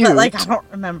 they're cute. but like I don't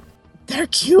remember. They're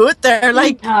cute. They're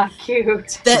like Not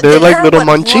cute. They're like are little what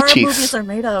horror Monchichis. movies are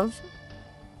made of.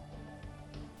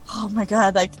 Oh my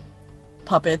god! Like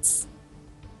puppets.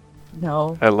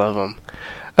 No. I love them.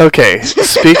 Okay,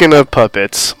 speaking of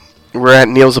puppets, we're at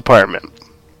Neil's apartment.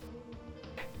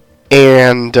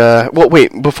 And, well,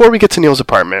 wait, before we get to Neil's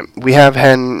apartment, we have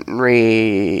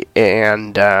Henry,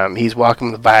 and he's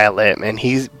walking with Violet, and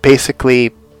he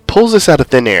basically pulls this out of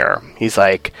thin air. He's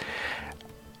like,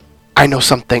 I know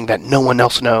something that no one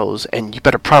else knows, and you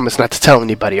better promise not to tell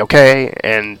anybody, okay?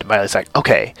 And Violet's like,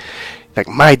 okay. Like,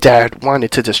 my dad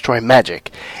wanted to destroy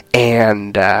magic,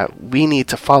 and we need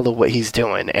to follow what he's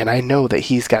doing. And I know that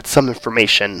he's got some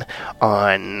information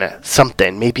on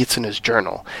something. Maybe it's in his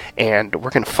journal. And we're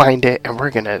going to find it, and we're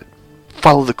going to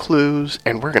follow the clues,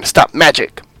 and we're going to stop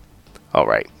magic. All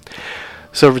right.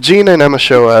 So Regina and Emma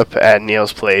show up at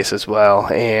Neil's place as well,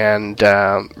 and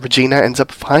Regina ends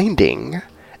up finding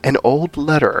an old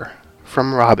letter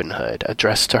from Robin Hood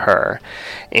addressed to her,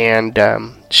 and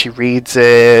she reads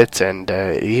it, and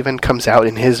it even comes out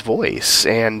in his voice,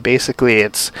 and basically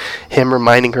it's him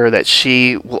reminding her that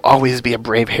she will always be a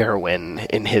brave heroine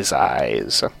in his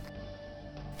eyes,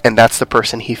 and that's the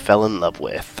person he fell in love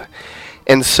with.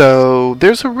 And so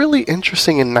there's a really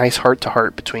interesting and nice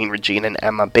heart-to-heart between Regina and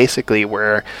Emma, basically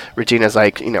where Regina's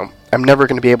like, you know, I'm never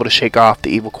going to be able to shake off the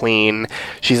evil queen.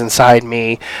 She's inside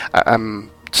me.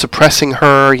 I'm suppressing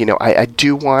her. You know, I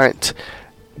do want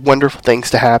wonderful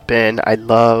things to happen. I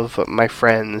love my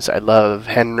friends. I love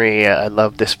Henry. I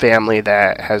love this family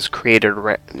that has created,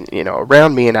 you know,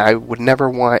 around me, and I would never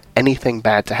want anything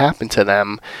bad to happen to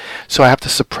them. So I have to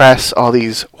suppress all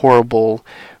these horrible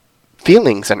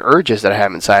feelings and urges that I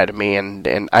have inside of me,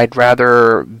 and I'd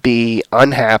rather be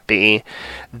unhappy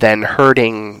than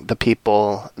hurting the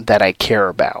people that I care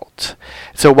about.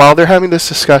 So while they're having this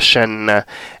discussion,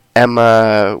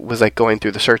 Emma was like going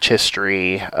through the search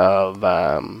history of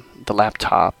the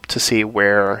laptop to see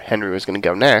where Henry was going to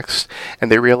go next,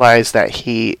 and they realized that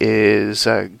he is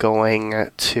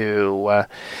going to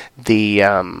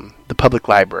the public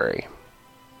library,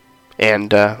 and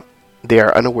they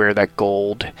are unaware that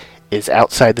Gold is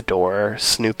outside the door,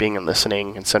 snooping and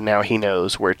listening, and so now he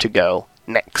knows where to go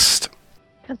next.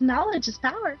 Because knowledge is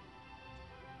power.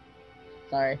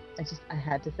 Sorry, I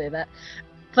had to say that.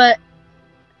 But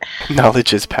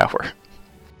Knowledge is power.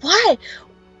 Why?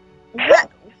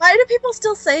 Why do people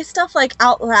still say stuff like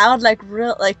out loud, like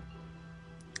real, like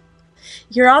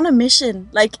you're on a mission,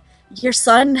 like your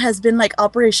son has been like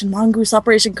Operation Mongoose,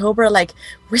 Operation Cobra, like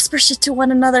whisper shit to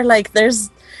one another, like there's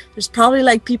probably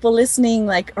like people listening,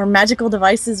 like, or magical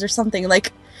devices or something.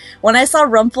 Like when I saw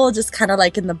Rumple just kind of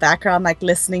like in the background, like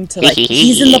listening to like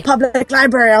he's in the public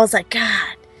library, I was like,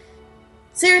 God,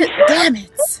 seriously,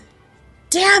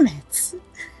 damn it.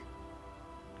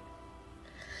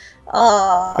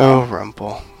 Oh,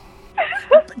 Rumple.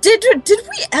 Did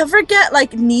we ever get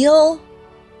like Neil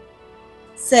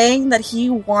saying that he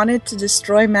wanted to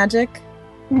destroy magic?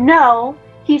 No,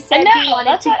 he said No, he wanted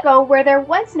that's to what- go where there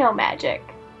was no magic.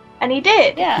 And he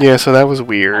did. Yeah. Yeah, so that was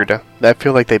weird. I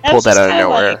feel like they That pulled was that out just of kinda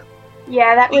nowhere.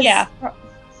 Yeah, that was Yeah.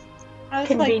 I was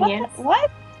convenient. like,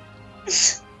 what?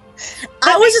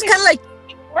 I was just kind of like,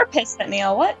 We're pissed at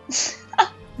Neil. What?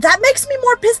 that makes me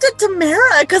more pissed at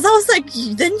Tamara, because I was like,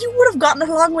 then you would have gotten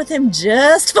along with him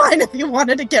just fine if you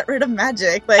wanted to get rid of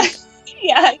magic. Like,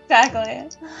 Yeah, exactly.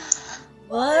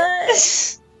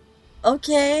 what?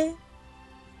 Okay.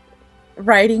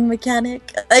 Writing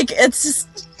mechanic. Like, it's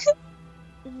just,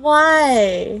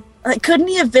 why? Like, couldn't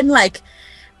he have been like,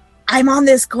 I'm on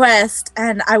this quest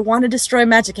and I want to destroy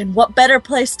magic, and what better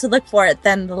place to look for it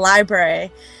than the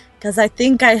library? Because I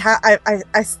think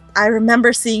I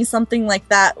remember seeing something like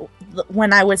that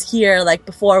when I was here, like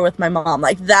before with my mom.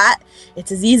 Like that,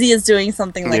 it's as easy as doing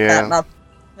something like Yeah. that. Not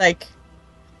like,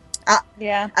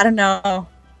 Yeah. I don't know.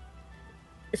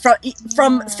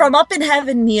 From up in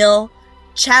heaven, Neil,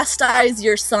 chastise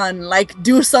your son. Like,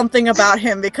 do something about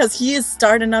him, because he is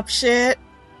starting up shit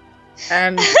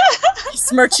and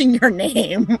smirching your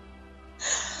name.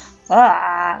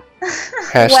 Ah.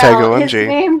 Hashtag well, his OMG.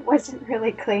 name wasn't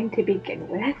really claimed to begin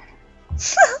with.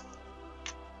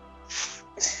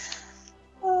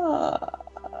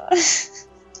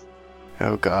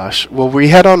 Oh gosh. Well, we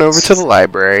head on over to the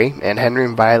library, and Henry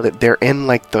and Violet, they're in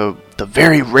like the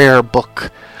very rare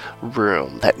book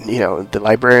room that, the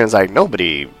librarian's like,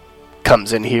 nobody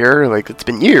comes in here. Like, it's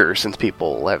been years since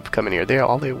people have come in here.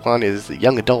 All they want is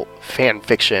young adult fan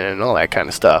fiction and all that kind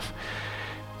of stuff.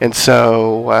 And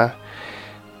so,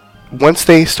 once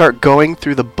they start going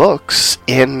through the books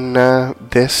in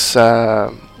this,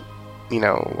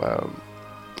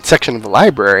 section of the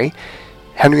library,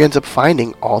 Henry ends up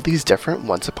finding all these different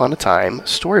Once Upon a Time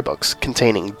storybooks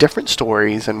containing different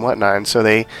stories and whatnot. And so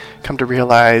they come to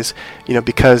realize,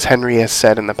 because Henry has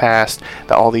said in the past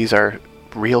that all these are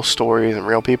real stories and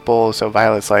real people, so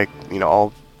Violet's like,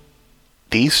 all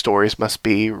these stories must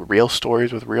be real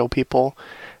stories with real people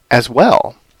as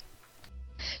well.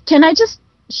 Can I just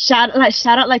shout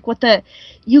out like what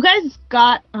you guys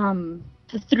got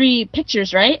the 3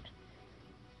 pictures, right?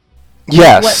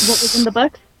 Yes. What was in the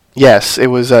book? Yes, it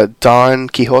was Don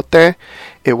Quixote.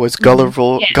 It was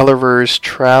Gulliver's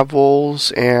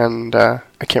Travels, and I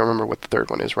can't remember what the third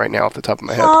one is right now off the top of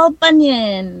my head.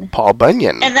 Paul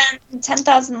Bunyan. And then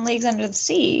 10,000 Leagues Under the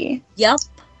Sea. Yep.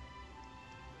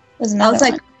 Was I was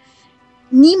like,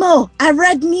 Nemo. I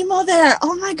read Nemo there.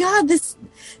 Oh my god, this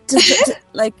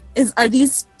are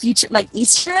these feature like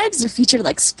Easter eggs or feature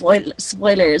like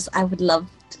spoilers? I would love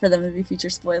for them to be feature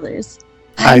spoilers.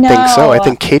 I think so. I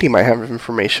think Katie might have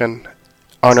information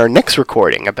on our next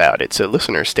recording about it, so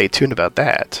listeners, stay tuned about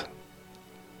that.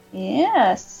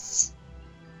 Yes.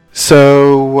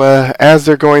 So, as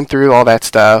they're going through all that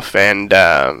stuff, and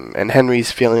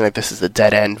Henry's feeling like this is a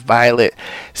dead end, Violet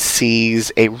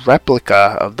sees a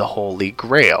replica of the Holy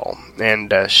Grail,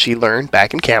 and she learned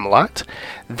back in Camelot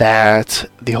that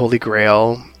the Holy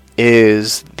Grail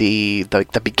is the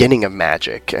beginning of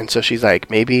magic, and so she's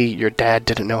like, maybe your dad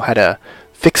didn't know how to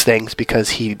fix things because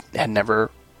he had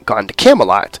never gone to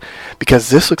Camelot, because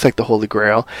this looks like the Holy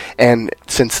Grail, and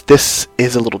since this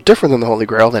is a little different than the Holy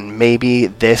Grail, then maybe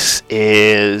this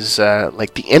is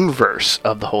like the inverse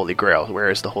of the Holy Grail,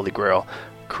 whereas the Holy Grail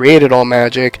created all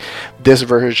magic. This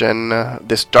version,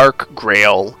 this Dark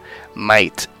Grail,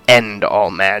 might end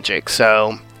all magic.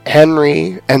 So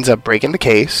Henry ends up breaking the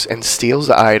case and steals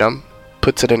the item,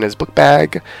 puts it in his book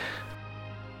bag,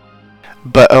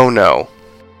 but oh no.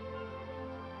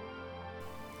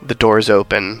 The doors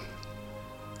open,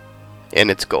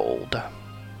 and it's gold.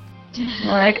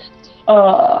 Like,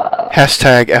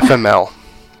 Hashtag FML.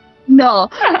 No.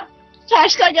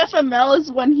 Hashtag FML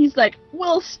is when he's like,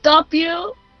 we'll stop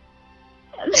you.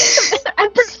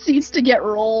 And proceeds to get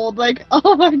rolled. Like,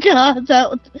 oh my god,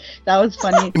 that was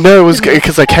funny. No, it was good,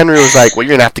 because like Henry was like, well,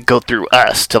 you're gonna have to go through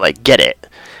us to like get it.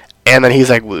 And then he's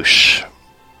like, whoosh.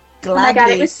 Oh my god,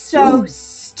 it was so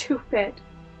stupid.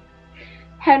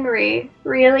 Henry,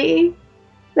 really?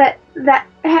 Then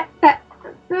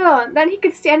he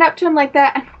could stand up to him like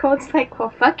that, and Gold's like, well,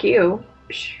 fuck you.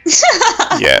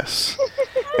 Yes.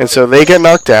 And so they get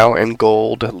knocked out, and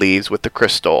Gold leaves with the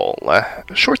crystal. A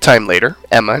short time later,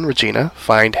 Emma and Regina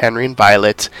find Henry and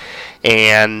Violet,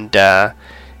 and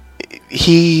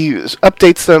he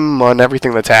updates them on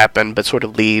everything that's happened, but sort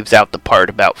of leaves out the part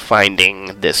about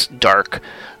finding this Dark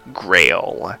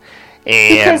Grail.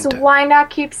 Because why not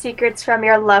keep secrets from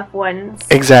your loved ones?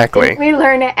 Exactly. Did we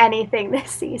learn anything this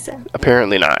season?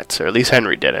 Apparently not, or at least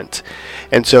Henry didn't.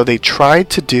 And so they tried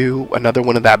to do another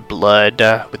one of that blood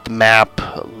with the map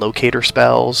locator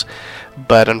spells,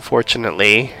 but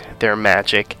unfortunately their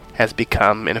magic has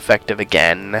become ineffective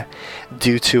again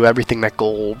due to everything that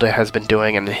Gold has been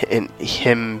doing and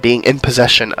him being in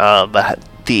possession of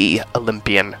the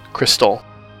Olympian crystal.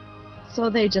 So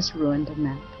they just ruined the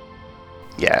map.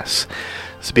 Yes.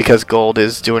 It's because Gold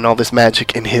is doing all this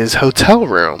magic in his hotel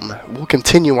room. We'll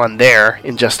continue on there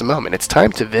in just a moment. It's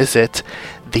time to visit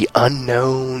the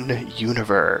unknown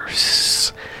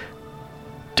universe.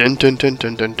 Dun dun dun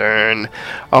dun dun dun.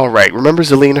 Alright, remember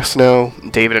Zelena Snow,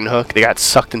 David and Hook? They got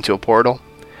sucked into a portal?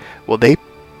 Well, they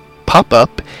pop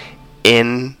up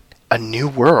in a new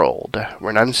world.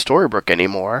 We're not in Storybrooke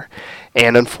anymore.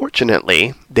 And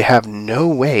unfortunately, they have no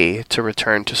way to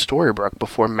return to Storybrooke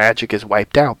before magic is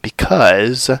wiped out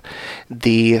because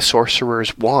the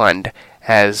sorcerer's wand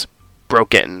has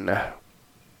broken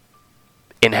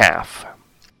in half.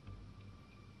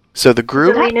 So the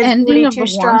group... That ending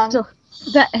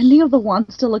of the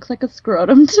wand still looks like a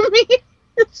scrotum to me.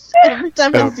 Every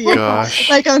time I see it,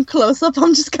 like on close up,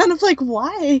 I'm just kind of like,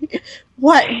 why?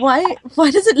 Why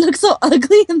does it look so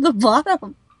ugly in the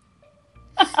bottom?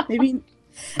 Maybe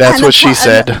that's what she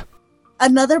said.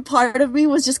 Another part of me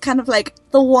was just kind of like,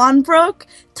 the wand broke.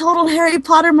 Total Harry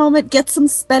Potter moment. Get some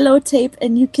Spello tape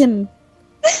and you can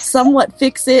somewhat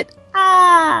fix it.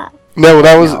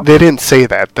 No, they didn't say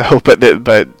that though. But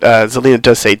Zelena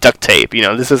does say duct tape. You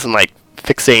know, this isn't like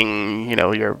fixing,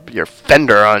 your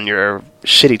fender on your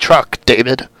shitty truck,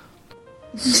 David.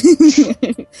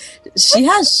 She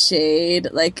has shade.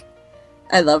 Like,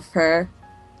 I love her.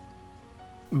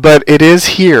 But it is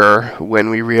here when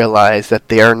we realize that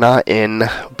they are not in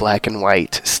black and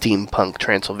white steampunk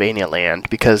Transylvania land,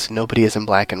 because nobody is in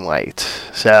black and white.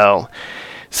 So,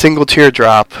 single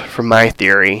teardrop from my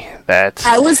theory that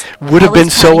would have been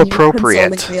so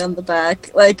appropriate. Me on the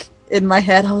back, like in my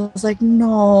head, I was like,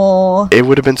 no. It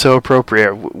would have been so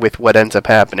appropriate with what ends up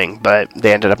happening, but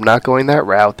they ended up not going that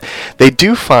route. They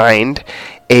do find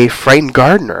a frightened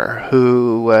gardener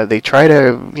who they try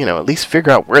to, at least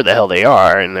figure out where the hell they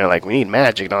are, and they're like, we need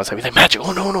magic, and all this stuff. He's like, magic?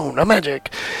 Oh, no, not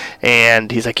magic.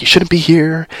 And he's like, you shouldn't be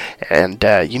here, and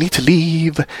you need to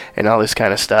leave, and all this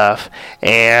kind of stuff.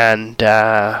 And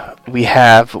we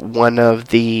have one of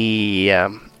the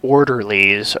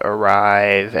orderlies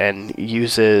arrive and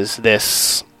uses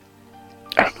this,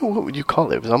 I don't know, what would you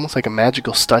call it? It was almost like a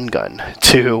magical stun gun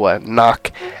to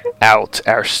knock out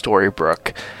our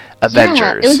Storybrooke Avengers.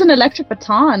 Yeah, it was an electric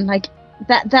baton, like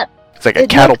that. It's like a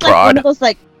cattle prod. It looks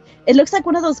like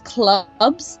one of those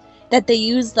clubs that they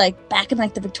used like back in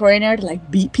like the Victorian era to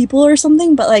like beat people or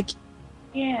something. But like,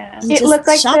 yeah, it looked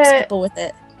like shocks people with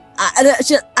it.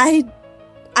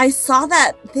 I saw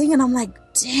that thing and I'm like,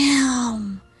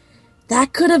 damn,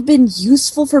 that could have been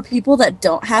useful for people that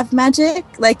don't have magic,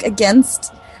 like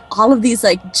against all of these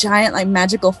like giant like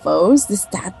magical foes.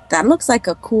 That looks like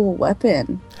a cool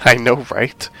weapon. I know,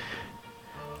 right?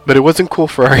 But it wasn't cool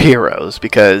for our heroes,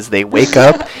 because they wake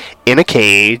up in a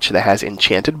cage that has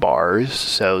enchanted bars,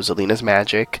 so Zelina's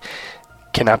magic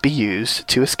cannot be used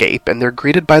to escape, and they're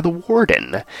greeted by the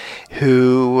warden,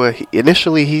 who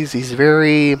initially he's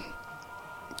very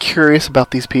curious about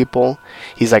these people.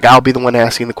 He's like, I'll be the one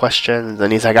asking the questions,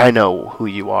 and he's like, I know who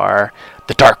you are.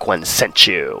 The Dark One sent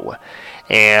you.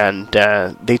 And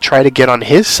they try to get on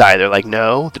his side. They're like,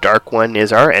 no, the Dark One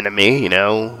is our enemy,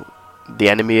 the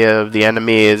enemy of the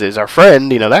enemy is our friend,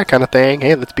 that kind of thing.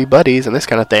 Hey, let's be buddies and this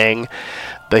kind of thing.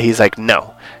 But he's like,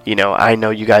 no, I know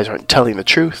you guys aren't telling the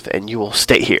truth, and you will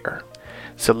stay here.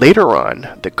 So later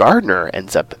on, the gardener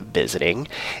ends up visiting,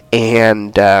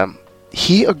 and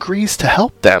he agrees to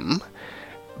help them.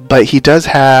 But he does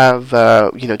have,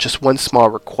 just one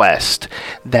small request,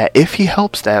 that if he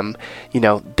helps them,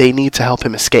 they need to help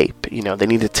him escape. They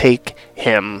need to take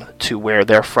him to where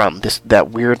they're from,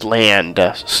 that weird land,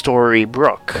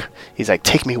 Storybrooke. He's like,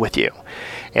 take me with you.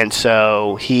 And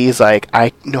so he's like,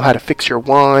 I know how to fix your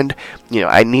wand.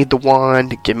 I need the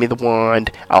wand. Give me the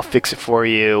wand. I'll fix it for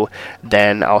you.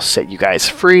 Then I'll set you guys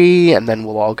free, and then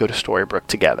we'll all go to Storybrooke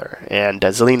together. And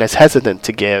Zelina's hesitant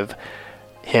to give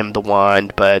him the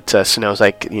wand, but Sano's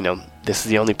like, this is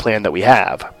the only plan that we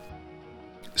have.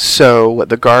 So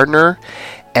the gardener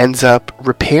ends up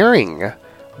repairing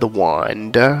the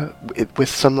wand with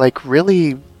some like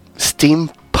really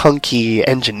steampunky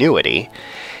ingenuity.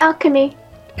 Alchemy.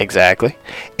 Exactly.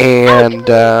 And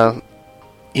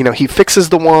he fixes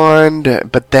the wand,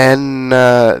 but then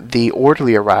the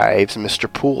orderly arrives,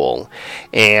 Mr. Poole,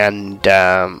 and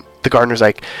the gardener's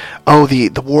like, oh,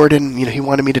 the warden, he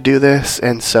wanted me to do this.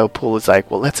 And so Poole is like,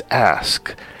 well, let's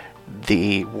ask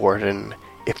the warden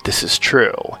if this is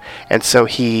true. And so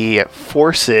he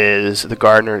forces the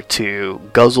gardener to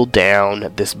guzzle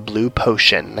down this blue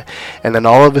potion. And then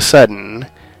all of a sudden,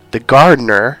 the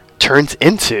gardener turns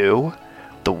into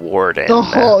the warden. The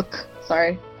Hulk.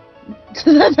 Sorry.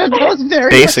 That was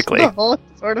very basically much the Hulk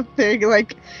sort of thing.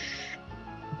 Like,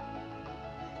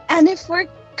 and if we're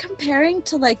comparing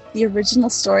to like the original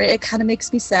story, it kind of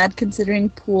makes me sad considering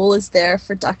Poole is there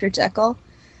for Dr. Jekyll,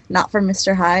 not for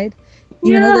Mr. Hyde.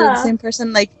 Even though they're the same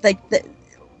person,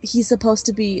 he's supposed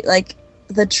to be like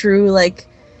the true like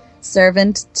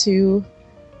servant to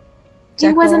Jekyll.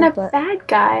 He wasn't a bad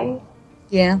guy.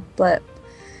 Yeah, but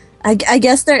I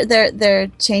guess they're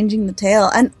changing the tale,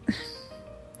 and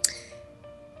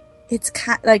it's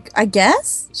kind like, I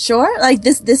guess, sure, like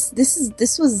this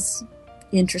was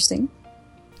interesting.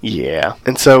 Yeah,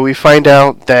 and so we find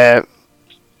out that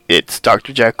it's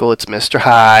Dr. Jekyll, it's Mr.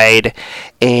 Hyde,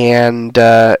 and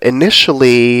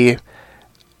initially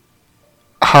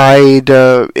Hyde,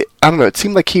 I don't know, it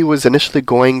seemed like he was initially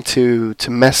going to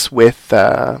mess with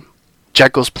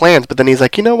Jekyll's plans, but then he's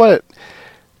like, you know what,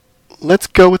 let's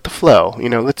go with the flow,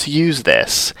 let's use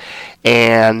this.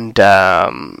 And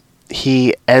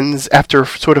he ends, after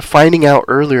sort of finding out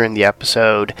earlier in the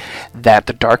episode that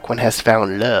the Dark One has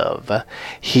found love,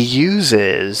 he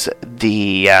uses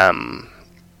the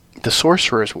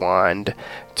Sorcerer's Wand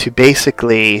to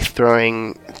basically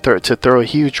throw a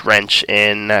huge wrench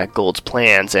in Gold's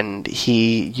plans, and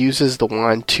he uses the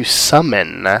wand to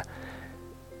summon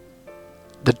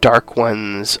the Dark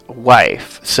One's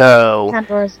wife. So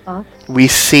Pandora's box. we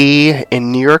see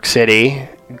in New York City,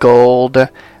 Gold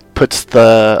puts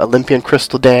the Olympian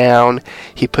crystal down.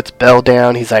 He puts Belle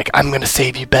down. He's like, I'm going to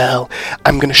save you, Belle.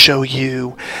 I'm going to show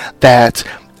you that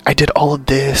I did all of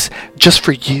this just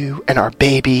for you and our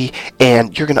baby,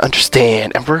 and you're going to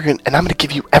understand, and I'm going to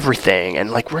give you everything,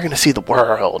 and like we're going to see the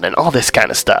world and all this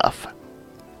kind of stuff.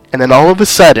 And then all of a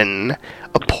sudden,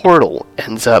 a portal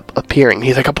ends up appearing.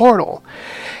 He's like, a portal.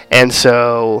 And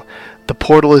so the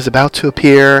portal is about to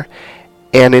appear,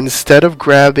 and instead of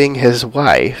grabbing his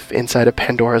wife inside of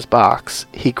Pandora's box,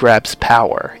 he grabs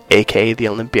Power, aka the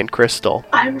Olympian crystal.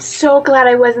 I'm so glad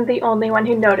I wasn't the only one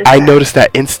who noticed I that. noticed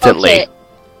that instantly. Okay,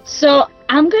 so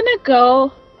I'm gonna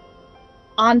go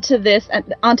onto this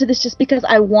just because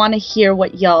I want to hear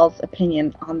what y'all's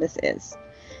opinion on this is.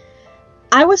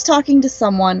 I was talking to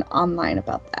someone online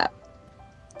about that,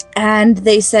 and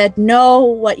they said, no,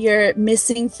 what you're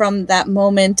missing from that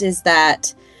moment is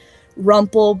that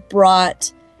Rumple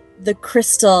brought the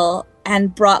crystal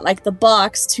and brought like the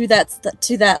box to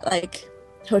that like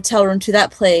hotel room, to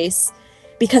that place,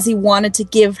 because he wanted to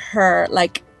give her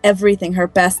like everything, her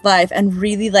best life. And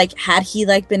really, like, had he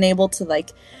like been able to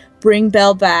like bring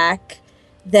Belle back,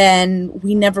 then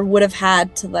we never would have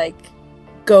had to like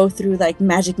go through like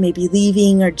Magic maybe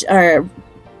leaving or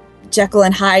Jekyll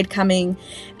and Hyde coming,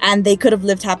 and they could have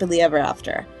lived happily ever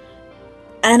after.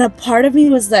 And a part of me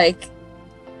was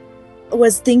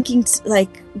thinking,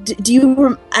 like,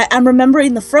 I'm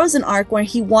remembering the Frozen arc where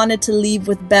he wanted to leave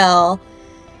with Belle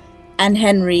and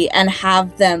Henry and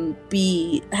have them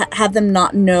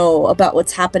not know about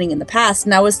what's happening in the past.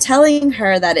 And I was telling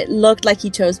her that it looked like he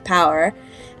chose Power,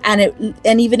 and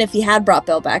even if he had brought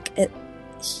Belle back,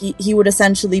 he would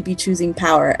essentially be choosing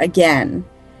Power again.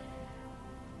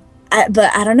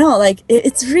 But I don't know, like,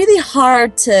 it's really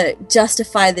hard to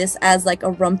justify this as like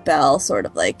a Rump-Belle sort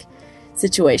of like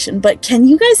situation. But can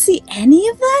you guys see any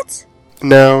of that?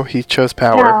 No, he chose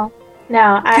Power.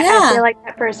 No, I feel like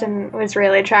that person was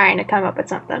really trying to come up with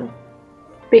something.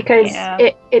 Because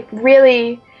it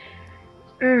really...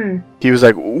 He was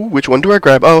like, ooh, which one do I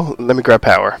grab? Oh, let me grab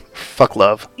Power. Fuck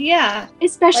love. Yeah.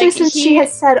 Especially Like, since she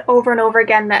has said over and over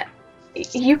again that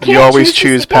you can't You always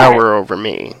choose choose Power over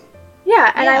me.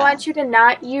 Yeah, and I Yeah. want you to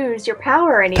not use your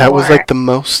power anymore. That was like the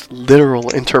most literal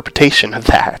interpretation of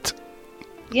that.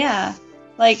 Yeah.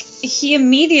 Like, he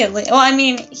immediately... Well, I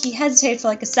mean, he hesitated for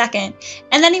like a second,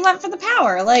 and then he went for the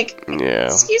power. Like, Yeah.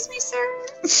 excuse me,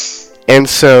 sir? And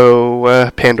so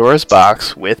Pandora's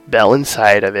box, with Belle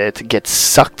inside of it, gets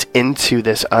sucked into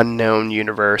this unknown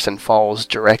universe and falls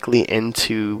directly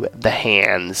into the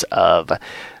hands of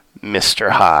Mr.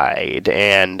 Hyde.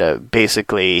 And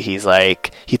basically, he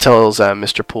tells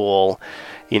Mr. Poole,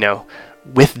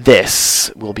 with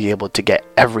this, we'll be able to get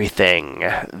everything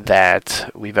that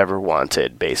we've ever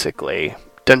wanted, basically.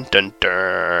 Dun dun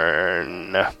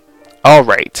dun.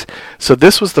 Alright, so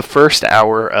this was the first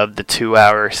hour of the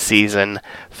 2-hour season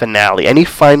finale. Any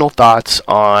final thoughts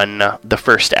on the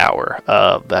first hour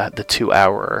of the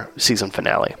 2-hour season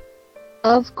finale?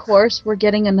 Of course, we're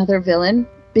getting another villain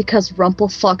because Rumple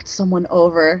fucked someone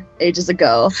over ages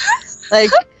ago. Like,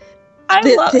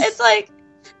 It's like,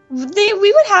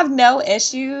 we would have no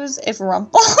issues if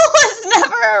Rumple was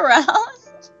never around.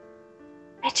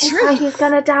 I just thought he was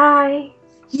gonna die.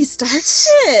 he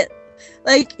starts shit.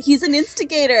 Like, he's an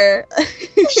instigator. I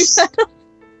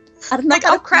don't know. Like,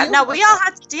 oh crap, now we all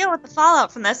have to deal with the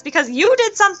fallout from this because you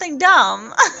did something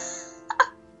dumb.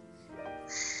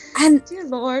 And Dear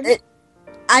Lord.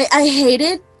 I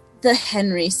hated the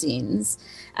Henry scenes.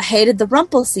 I hated the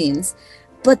Rumple scenes.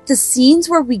 But the scenes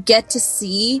where we get to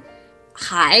see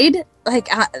Hyde, like,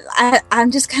 I'm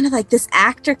just kind of like, this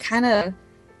actor kind of...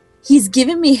 He's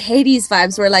giving me Hades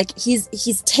vibes where, like, he's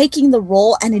taking the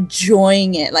role and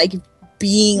enjoying it. Like,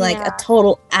 being like a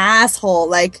total asshole,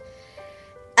 like,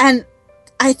 and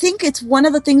I think it's one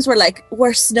of the things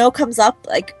where Snow comes up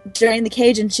like during the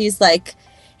cage and she's like,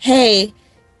 hey,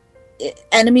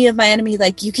 enemy of my enemy,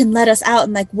 like, you can let us out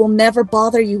and like we'll never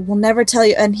bother you, we'll never tell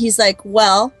you. And he's like,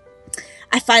 well,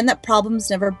 I find that problems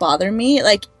never bother me,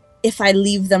 like, if I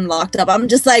leave them locked up. I'm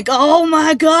just like, oh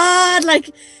my god,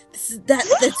 like,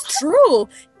 that's true.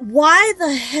 Why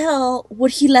the hell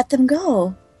would he let them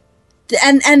go?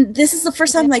 And this is the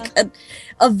first time like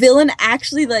a villain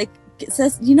actually like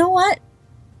says, you know what?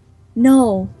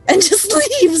 No, and just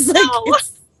leaves. Like, No.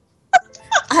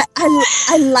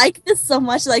 I like this so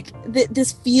much. Like,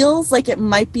 this feels like it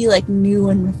might be like new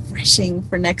and refreshing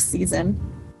for next season.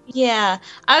 Yeah,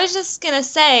 I was just gonna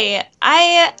say,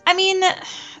 I mean,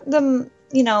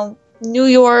 New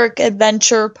York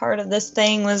adventure part of this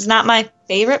thing was not my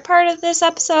favorite part of this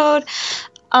episode.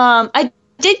 I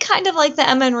did kind of like the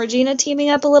Emma and Regina teaming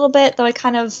up a little bit, though I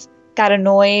kind of got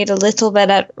annoyed a little bit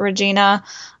at Regina.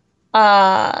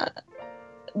 But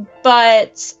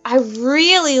I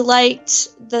really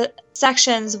liked the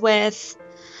sections with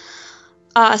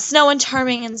Snow and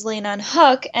Charming and Zelena and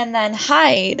Hook, and then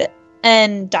Hyde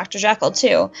and Dr. Jekyll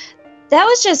too. That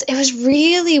was it was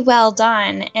really well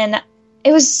done, and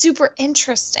it was super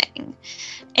interesting.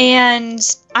 And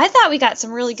I thought we got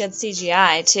some really good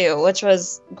CGI too, which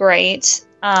was great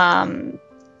in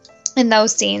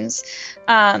those scenes.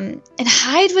 And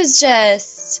Hyde was,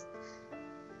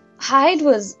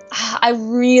 I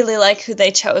really like who they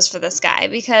chose for this guy,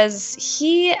 because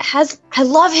I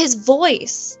love his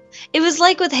voice. It was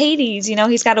like with Hades,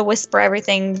 he's got to whisper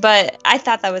everything, but I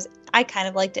kind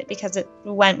of liked it because it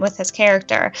went with his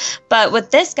character. But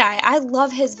with this guy, I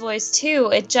love his voice too.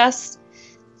 It's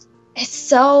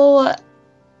so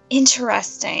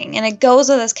interesting, and it goes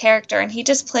with his character, and he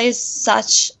just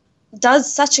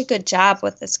does such a good job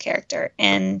with this character,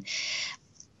 and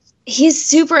he's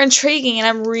super intriguing, and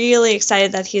I'm really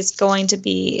excited that he's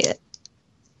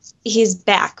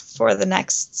back for the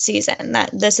next season, that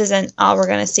this isn't all we're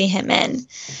going to see him in.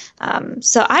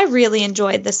 So I really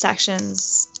enjoyed the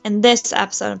sections in this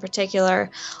episode in particular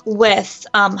with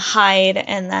Hyde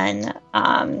and then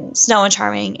Snow and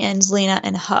Charming and Zelena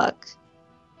and Hook.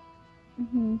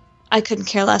 Mm-hmm. I couldn't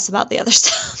care less about the other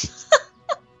stuff.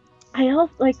 I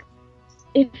also,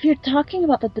 if you're talking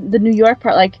about the New York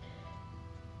part,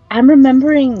 I'm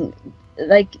remembering,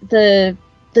 the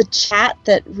chat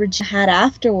that Regina had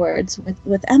afterwards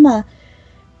with Emma,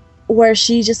 where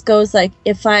she just goes,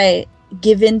 if I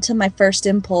give in to my first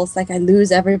impulse, I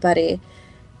lose everybody.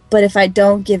 But if I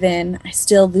don't give in, I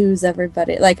still lose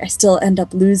everybody. I still end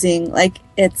up losing.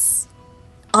 It's...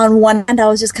 On one hand, I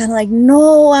was just kind of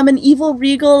no, I'm an evil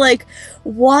Regal.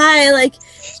 Why?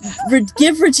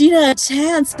 Give Regina a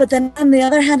chance. But then on the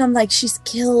other hand, I'm she's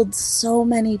killed so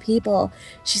many people.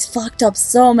 She's fucked up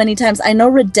so many times. I know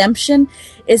redemption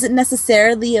isn't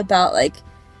necessarily about,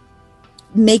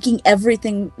 making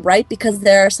everything right, because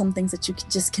there are some things that you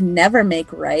just can never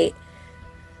make right.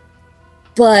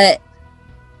 But,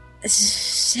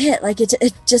 shit,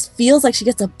 it just feels like she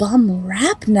gets a bum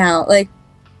rap now.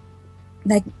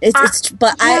 But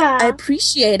yeah. I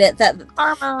appreciate it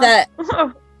that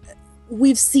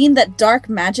we've seen that dark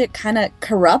magic kind of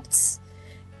corrupts,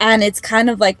 and it's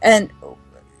kind of in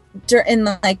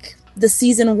the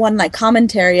season 1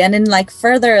 commentary, and in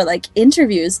further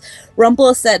interviews,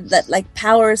 Rumpel said that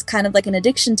power is kind of an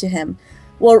addiction to him.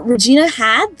 Well, Regina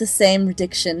had the same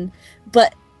addiction,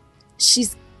 but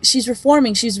she's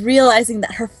reforming. She's realizing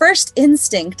that her first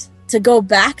instinct to go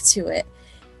back to it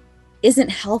isn't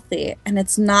healthy, and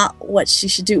it's not what she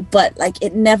should do, but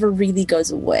it never really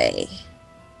goes away.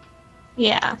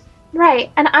 Yeah.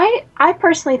 Right. And I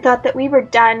personally thought that we were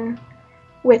done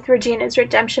with Regina's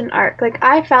redemption arc.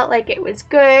 I felt like it was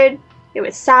good, it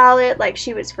was solid,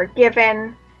 she was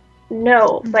forgiven.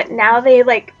 No, but now they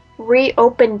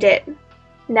reopened it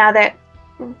now that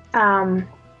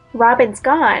Robin's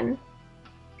gone,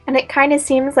 and it kind of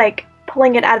seems like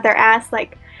pulling it out of their ass,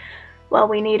 well,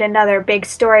 we need another big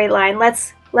storyline.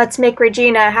 Let's make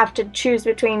Regina have to choose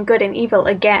between good and evil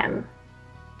again.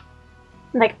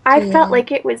 I felt like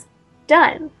it was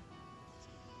done.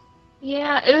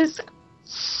 Yeah, it was...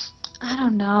 I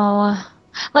don't know.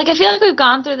 I feel like we've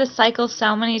gone through this cycle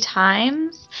so many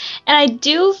times. And I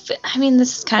do...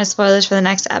 this is kind of spoilers for the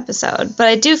next episode. But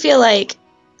I do feel like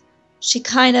she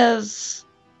kind of...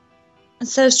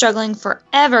 Instead of struggling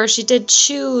forever, she did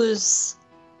choose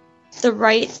the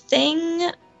right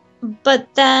thing,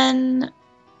 but then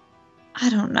I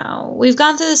don't know. We've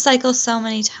gone through the cycle so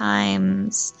many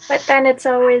times. But then it's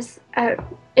always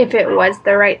if it was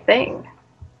the right thing.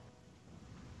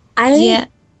 I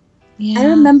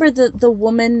remember the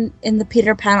woman in the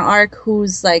Peter Pan arc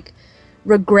whose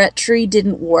regret tree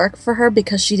didn't work for her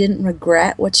because she didn't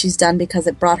regret what she's done because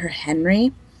it brought her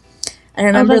Henry. I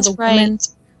remember woman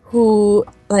who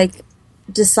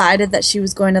decided that she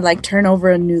was going to turn over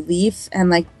a new leaf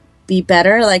and be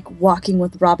better, walking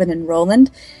with Robin and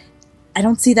Roland. I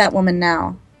don't see that woman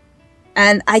now.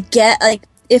 And I get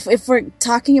if we're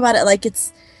talking about it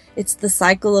it's the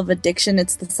cycle of addiction,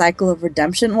 it's the cycle of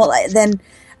redemption, well then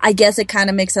I guess it kind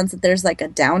of makes sense that there's a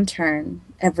downturn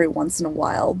every once in a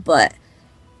while, but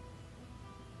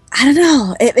I don't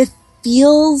know, it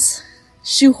feels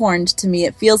shoehorned to me.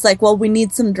 It feels well, we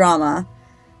need some drama,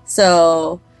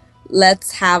 so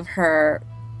let's have her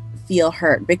feel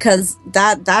hurt, because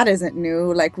that isn't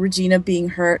new. Regina being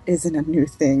hurt isn't a new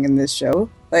thing in this show.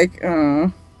 Like,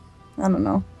 I don't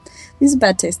know. These a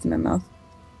bad taste in my mouth.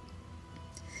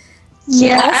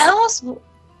 Yeah, I almost.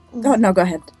 Oh no, go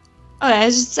ahead. Okay, I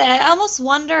was just say I almost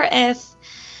wonder if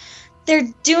they're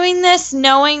doing this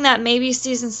knowing that maybe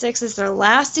season 6 is their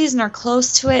last season or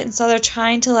close to it, and so they're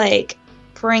trying to like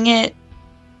bring it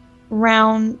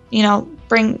round,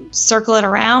 circle it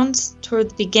around toward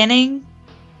the beginning,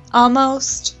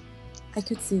 almost. I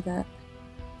could see that.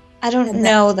 I don't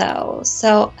know though,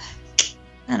 so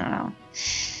I don't know.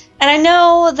 And I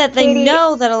know that they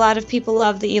know that a lot of people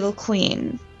love the Evil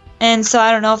Queen. And so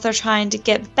I don't know if they're trying to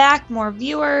get back more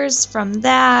viewers from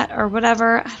that or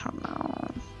whatever. I don't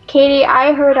know. Katie,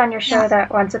 I heard on your show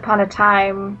that Once Upon a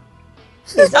Time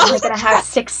is only going to have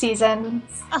 6 seasons.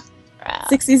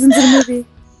 6 seasons in a movie.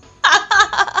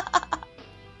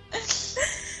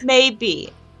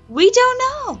 Maybe. We don't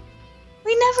know.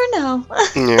 We never know.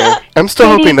 Yeah, I'm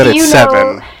still hoping that it's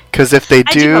 7. Because if they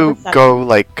do go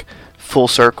like full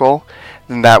circle,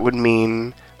 then that would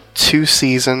mean 2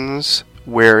 seasons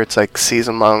where it's like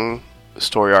season-long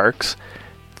story arcs,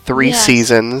 3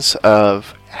 seasons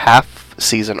of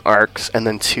half-season arcs, and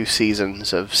then 2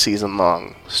 seasons of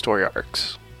season-long story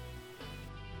arcs.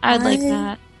 I'd like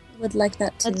that. Would like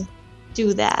that too. Let's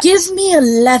do that. Give me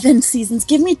 11 seasons.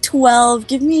 Give me 12.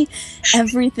 Give me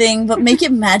everything, but make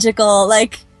it magical.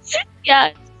 Like,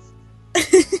 yeah.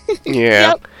 Yeah.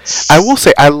 Yep. I will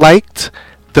say I liked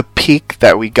the peek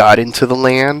that we got into the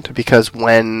land, because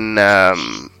when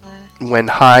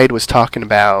Hyde was talking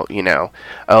about,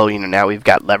 now we've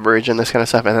got leverage and this kind of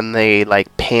stuff, and then they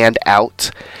like panned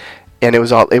out, and it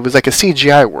was like a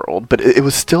CGI world, but it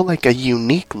was still like a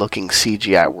unique looking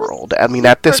CGI world. I mean,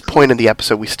 at this point in the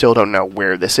episode, we still don't know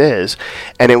where this is,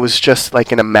 and it was just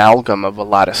like an amalgam of a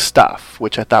lot of stuff,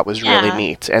 which I thought was really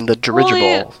neat. And the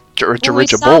dirigibles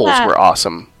were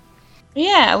awesome.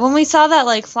 Yeah, when we saw that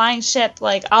like flying ship,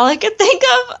 like all I could think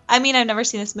of, I mean, I've never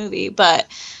seen this movie, but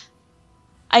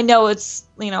I know it's,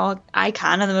 an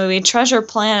icon of the movie, Treasure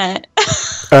Planet.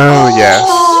 Oh, yes.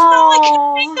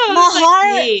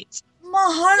 My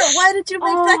heart, why did you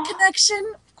make that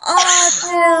connection?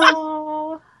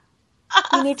 Oh,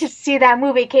 damn. You need to see that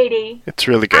movie, Katie. It's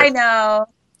really good. I know.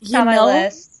 It's on my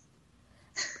list.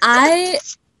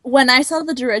 When I saw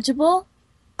the dirigible,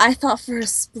 I thought for a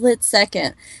split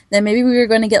second that maybe we were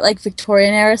going to get like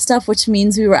Victorian era stuff, which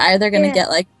means we were either going to get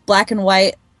like black and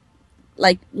white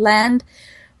like land,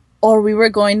 or we were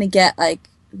going to get like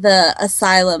the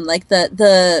asylum, like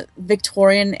the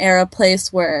Victorian era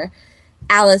place where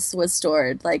Alice was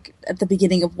stored, like at the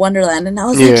beginning of Wonderland. And I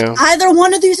was like, either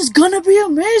one of these is gonna be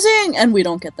amazing, and we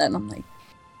don't get that. And I'm like,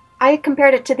 I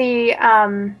compared it to the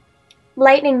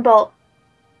lightning bolt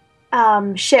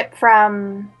ship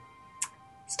from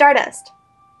Stardust,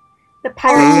 the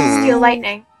Pirates of Steel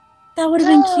Lightning. That would have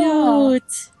been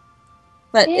cute,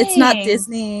 but it's not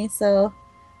Disney, so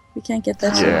we can't get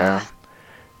that. Yeah.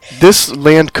 This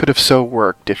land could have so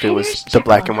worked if it was the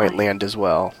black and white land as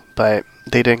well, but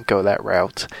they didn't go that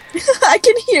route. I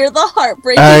can hear the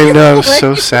heartbreak. I know,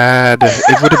 so sad.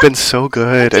 It would have been so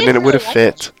good, and then it would have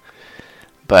fit.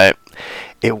 But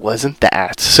it wasn't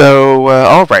that. So,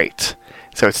 alright.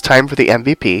 So it's time for the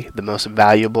MVP, the most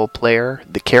valuable player,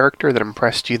 the character that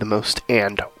impressed you the most,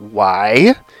 and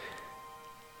why.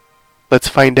 Let's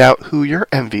find out who your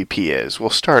MVP is. We'll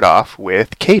start off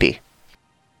with Katie.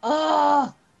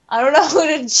 Oh, I don't know who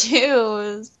to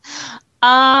choose.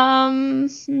 Can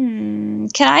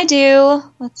I do...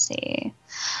 Let's see.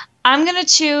 I'm going to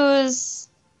choose...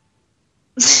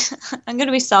 I'm going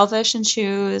to be selfish and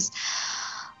choose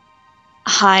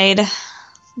Hyde.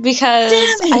 Because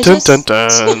I just... Dun,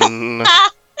 dun, dun.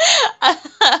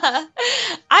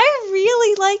 I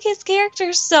really like his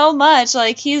character so much.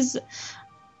 Like, he's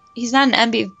not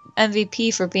an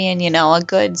MVP for being, a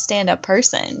good stand-up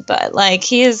person, but like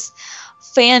he is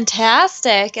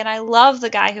fantastic, and I love the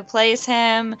guy who plays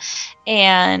him,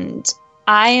 and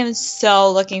I am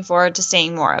so looking forward to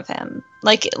seeing more of him.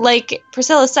 Like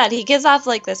Priscilla said, he gives off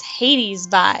like this Hades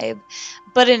vibe,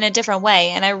 but in a different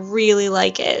way, and I really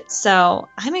like it. So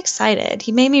I'm excited.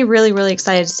 He made me really, really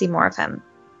excited to see more of him.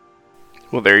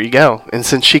 Well, there you go. And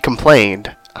since she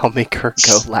complained, I'll make her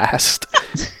go last.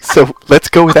 So let's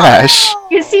go with Ash.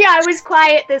 You see, I was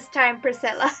quiet this time,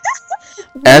 Priscilla.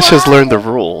 Ash has learned the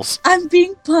rules. I'm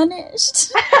being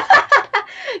punished.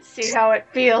 See how it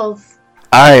feels.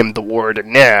 I'm the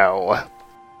warden now.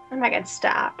 I'm not gonna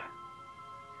stop.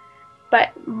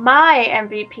 But my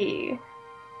MVP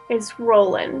is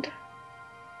Roland.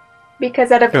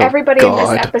 Because out of everybody in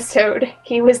this episode,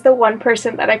 he was the one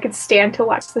person that I could stand to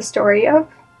watch the story of.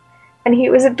 And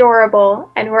he was adorable,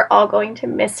 and we're all going to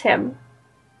miss him.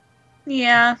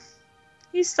 Yeah.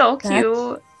 He's so That's-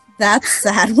 cute. That's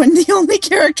sad when the only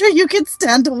character you can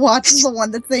stand to watch is the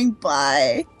one that's saying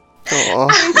bye.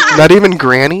 Aw. Not even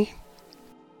Granny?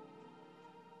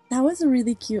 That was a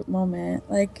really cute moment.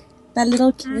 Like, that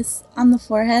little kiss on the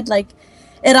forehead, like,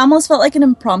 it almost felt like an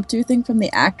impromptu thing from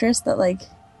the actress that, like,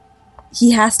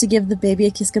 he has to give the baby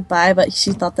a kiss goodbye, but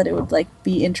she thought that it would, like,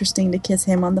 be interesting to kiss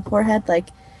him on the forehead. Like,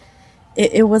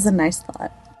 it was a nice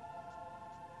thought.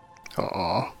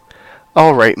 Aw.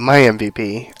 Alright, my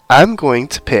MVP. I'm going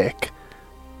to pick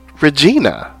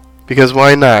Regina. Because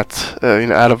why not?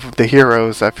 Out of the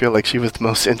heroes, I feel like she was the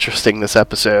most interesting this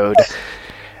episode.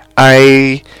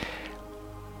 I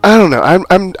don't know.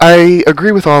 I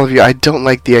agree with all of you. I don't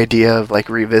like the idea of like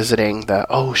revisiting the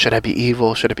should I be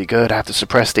evil? Should I be good? I have to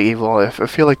suppress the evil. I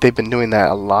feel like they've been doing that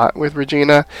a lot with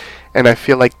Regina, and I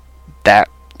feel like that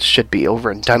should be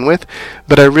over and done with.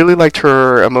 But I really liked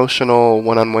her emotional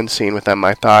one-on-one scene with them.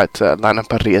 I thought Lana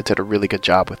Parrilla did a really good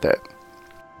job with it.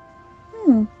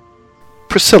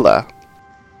 Priscilla.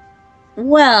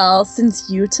 Well, since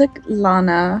you took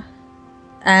Lana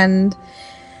and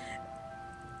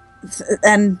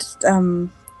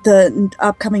the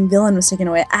upcoming villain was taken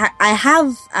away, I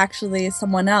have actually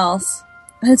someone else.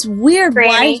 And it's weird.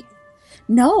 Granny? Why?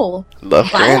 No. Love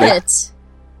Granny. Violet.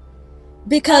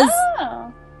 Because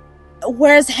Oh.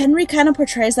 whereas Henry kind of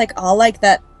portrays like all like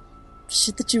that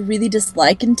shit that you really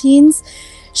dislike in teens,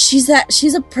 she's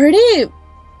a pretty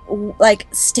like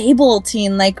stable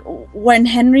teen. Like when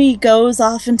Henry goes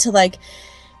off into like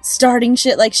starting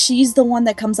shit, like she's the one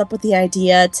that comes up with the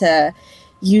idea to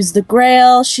use the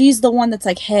Grail. She's the one that's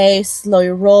like, hey, slow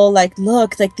your roll, like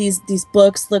look, like these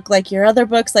books look like your other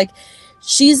books. Like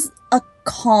she's a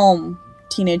calm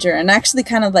teenager and actually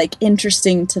kind of like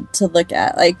interesting to look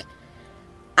at. Like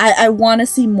I want to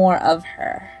see more of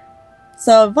her.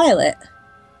 So Violet.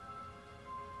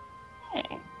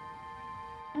 Hey.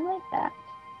 I like that.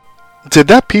 Did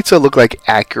that pizza look like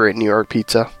accurate New York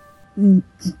pizza? No.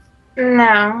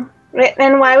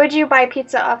 Then why would you buy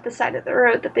pizza off the side of the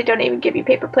road that they don't even give you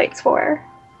paper plates for?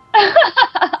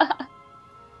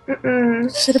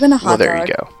 Mm-mm. Should have been a Well, hot there dog.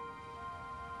 you go.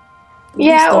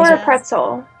 Yeah, Those or are- a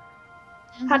pretzel.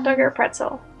 Hot dog or a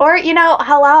pretzel. Or,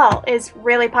 halal is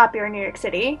really popular in New York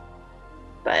City.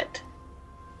 But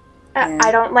Yeah.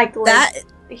 I don't like live That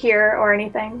here or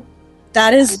anything.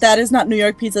 that is not New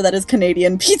York pizza. That is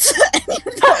Canadian pizza.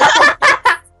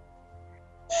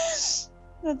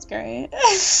 That's great.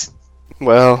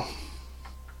 Well,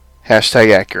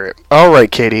 hashtag accurate.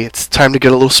 Alright, Katie, it's time to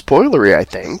get a little spoilery, I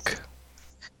think.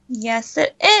 Yes,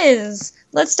 it is.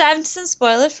 Let's dive into some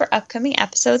spoilers for upcoming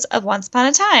episodes of Once Upon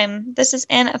a Time. This is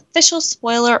an official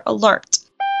spoiler alert.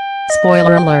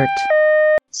 Spoiler alert.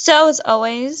 So, as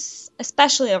always,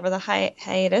 especially over the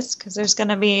hiatus, because there's going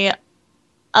to be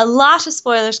a lot of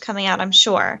spoilers coming out, I'm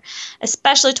sure,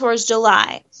 especially towards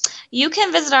July. You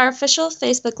can visit our official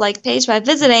Facebook like page by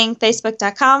visiting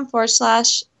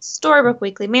facebook.com/Storybook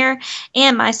Weekly Mirror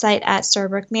and my site at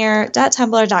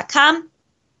storybookmirror.tumblr.com.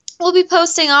 We'll be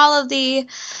posting all of the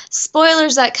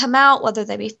spoilers that come out, whether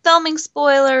they be filming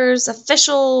spoilers,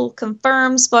 official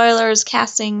confirmed spoilers,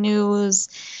 casting news,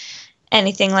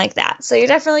 anything like that. So you're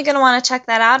definitely going to want to check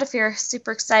that out if you're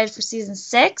super excited for season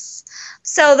 6.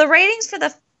 So the ratings for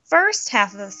the first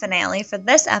half of the finale for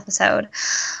this episode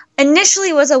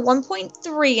initially was a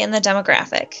 1.3 in the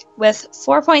demographic with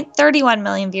 4.31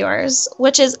 million viewers,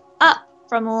 which is up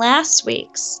from last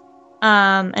week's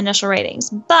initial ratings.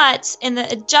 But in the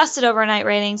adjusted overnight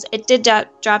ratings, it did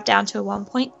drop down to a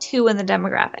 1.2 in the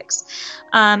demographics.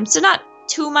 So not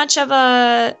too much of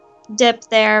a dip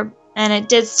there, and it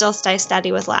did still stay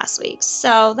steady with last week's.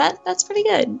 So that's pretty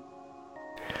good.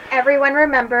 Everyone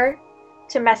remember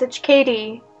to message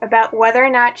Katie about whether or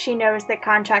not she knows the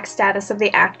contract status of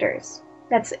the actors.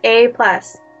 That's A+.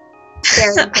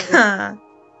 Very important.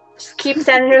 Just keep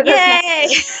sending her those Yay!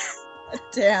 messages.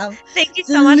 Damn. Thank you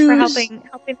so much for Deluge.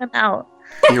 helping them out.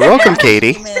 You're welcome,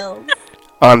 Katie. Emails.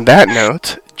 On that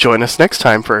note, join us next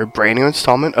time for a brand new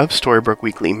installment of Storybook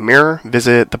Weekly Mirror.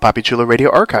 Visit the Papi Chulo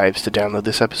Radio archives to download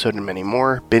this episode and many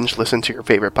more. Binge listen to your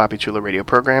favorite Papi Chulo Radio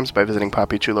programs by visiting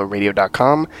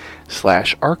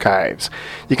papichuloradio.com/archives.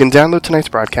 You can download tonight's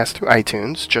broadcast through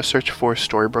iTunes. Just search for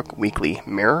Storybook Weekly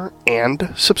Mirror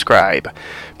and subscribe.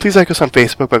 Please like us on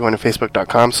Facebook by going to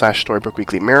facebook.com/Storybook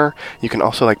Weekly Mirror. You can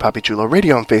also like Papi Chulo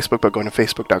Radio on Facebook by going to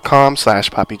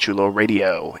facebook.com/Papi Chulo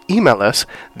Radio. Email us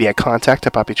via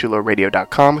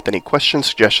contact@papichuloradio.com with any questions,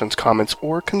 suggestions, comments,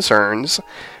 or concerns.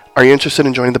 Are you interested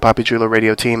in joining the Papi Chulo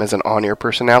Radio team as an on-air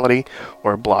personality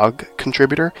or blog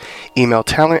contributor? Email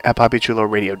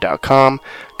talent@papichuloradio.com.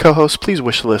 Co-hosts, please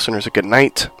wish the listeners a good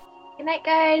night. Good night,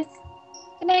 guys.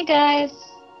 Good night, guys.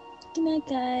 Good night,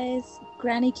 guys.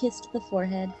 Granny kissed the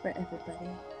forehead for everybody.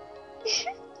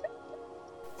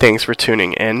 Thanks for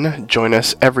tuning in. Join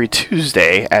us every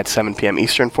Tuesday at 7 p.m.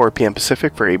 Eastern, 4 p.m.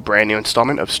 Pacific for a brand new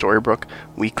installment of Storybrooke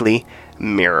Weekly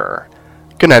Mirror.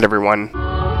 Good night, everyone.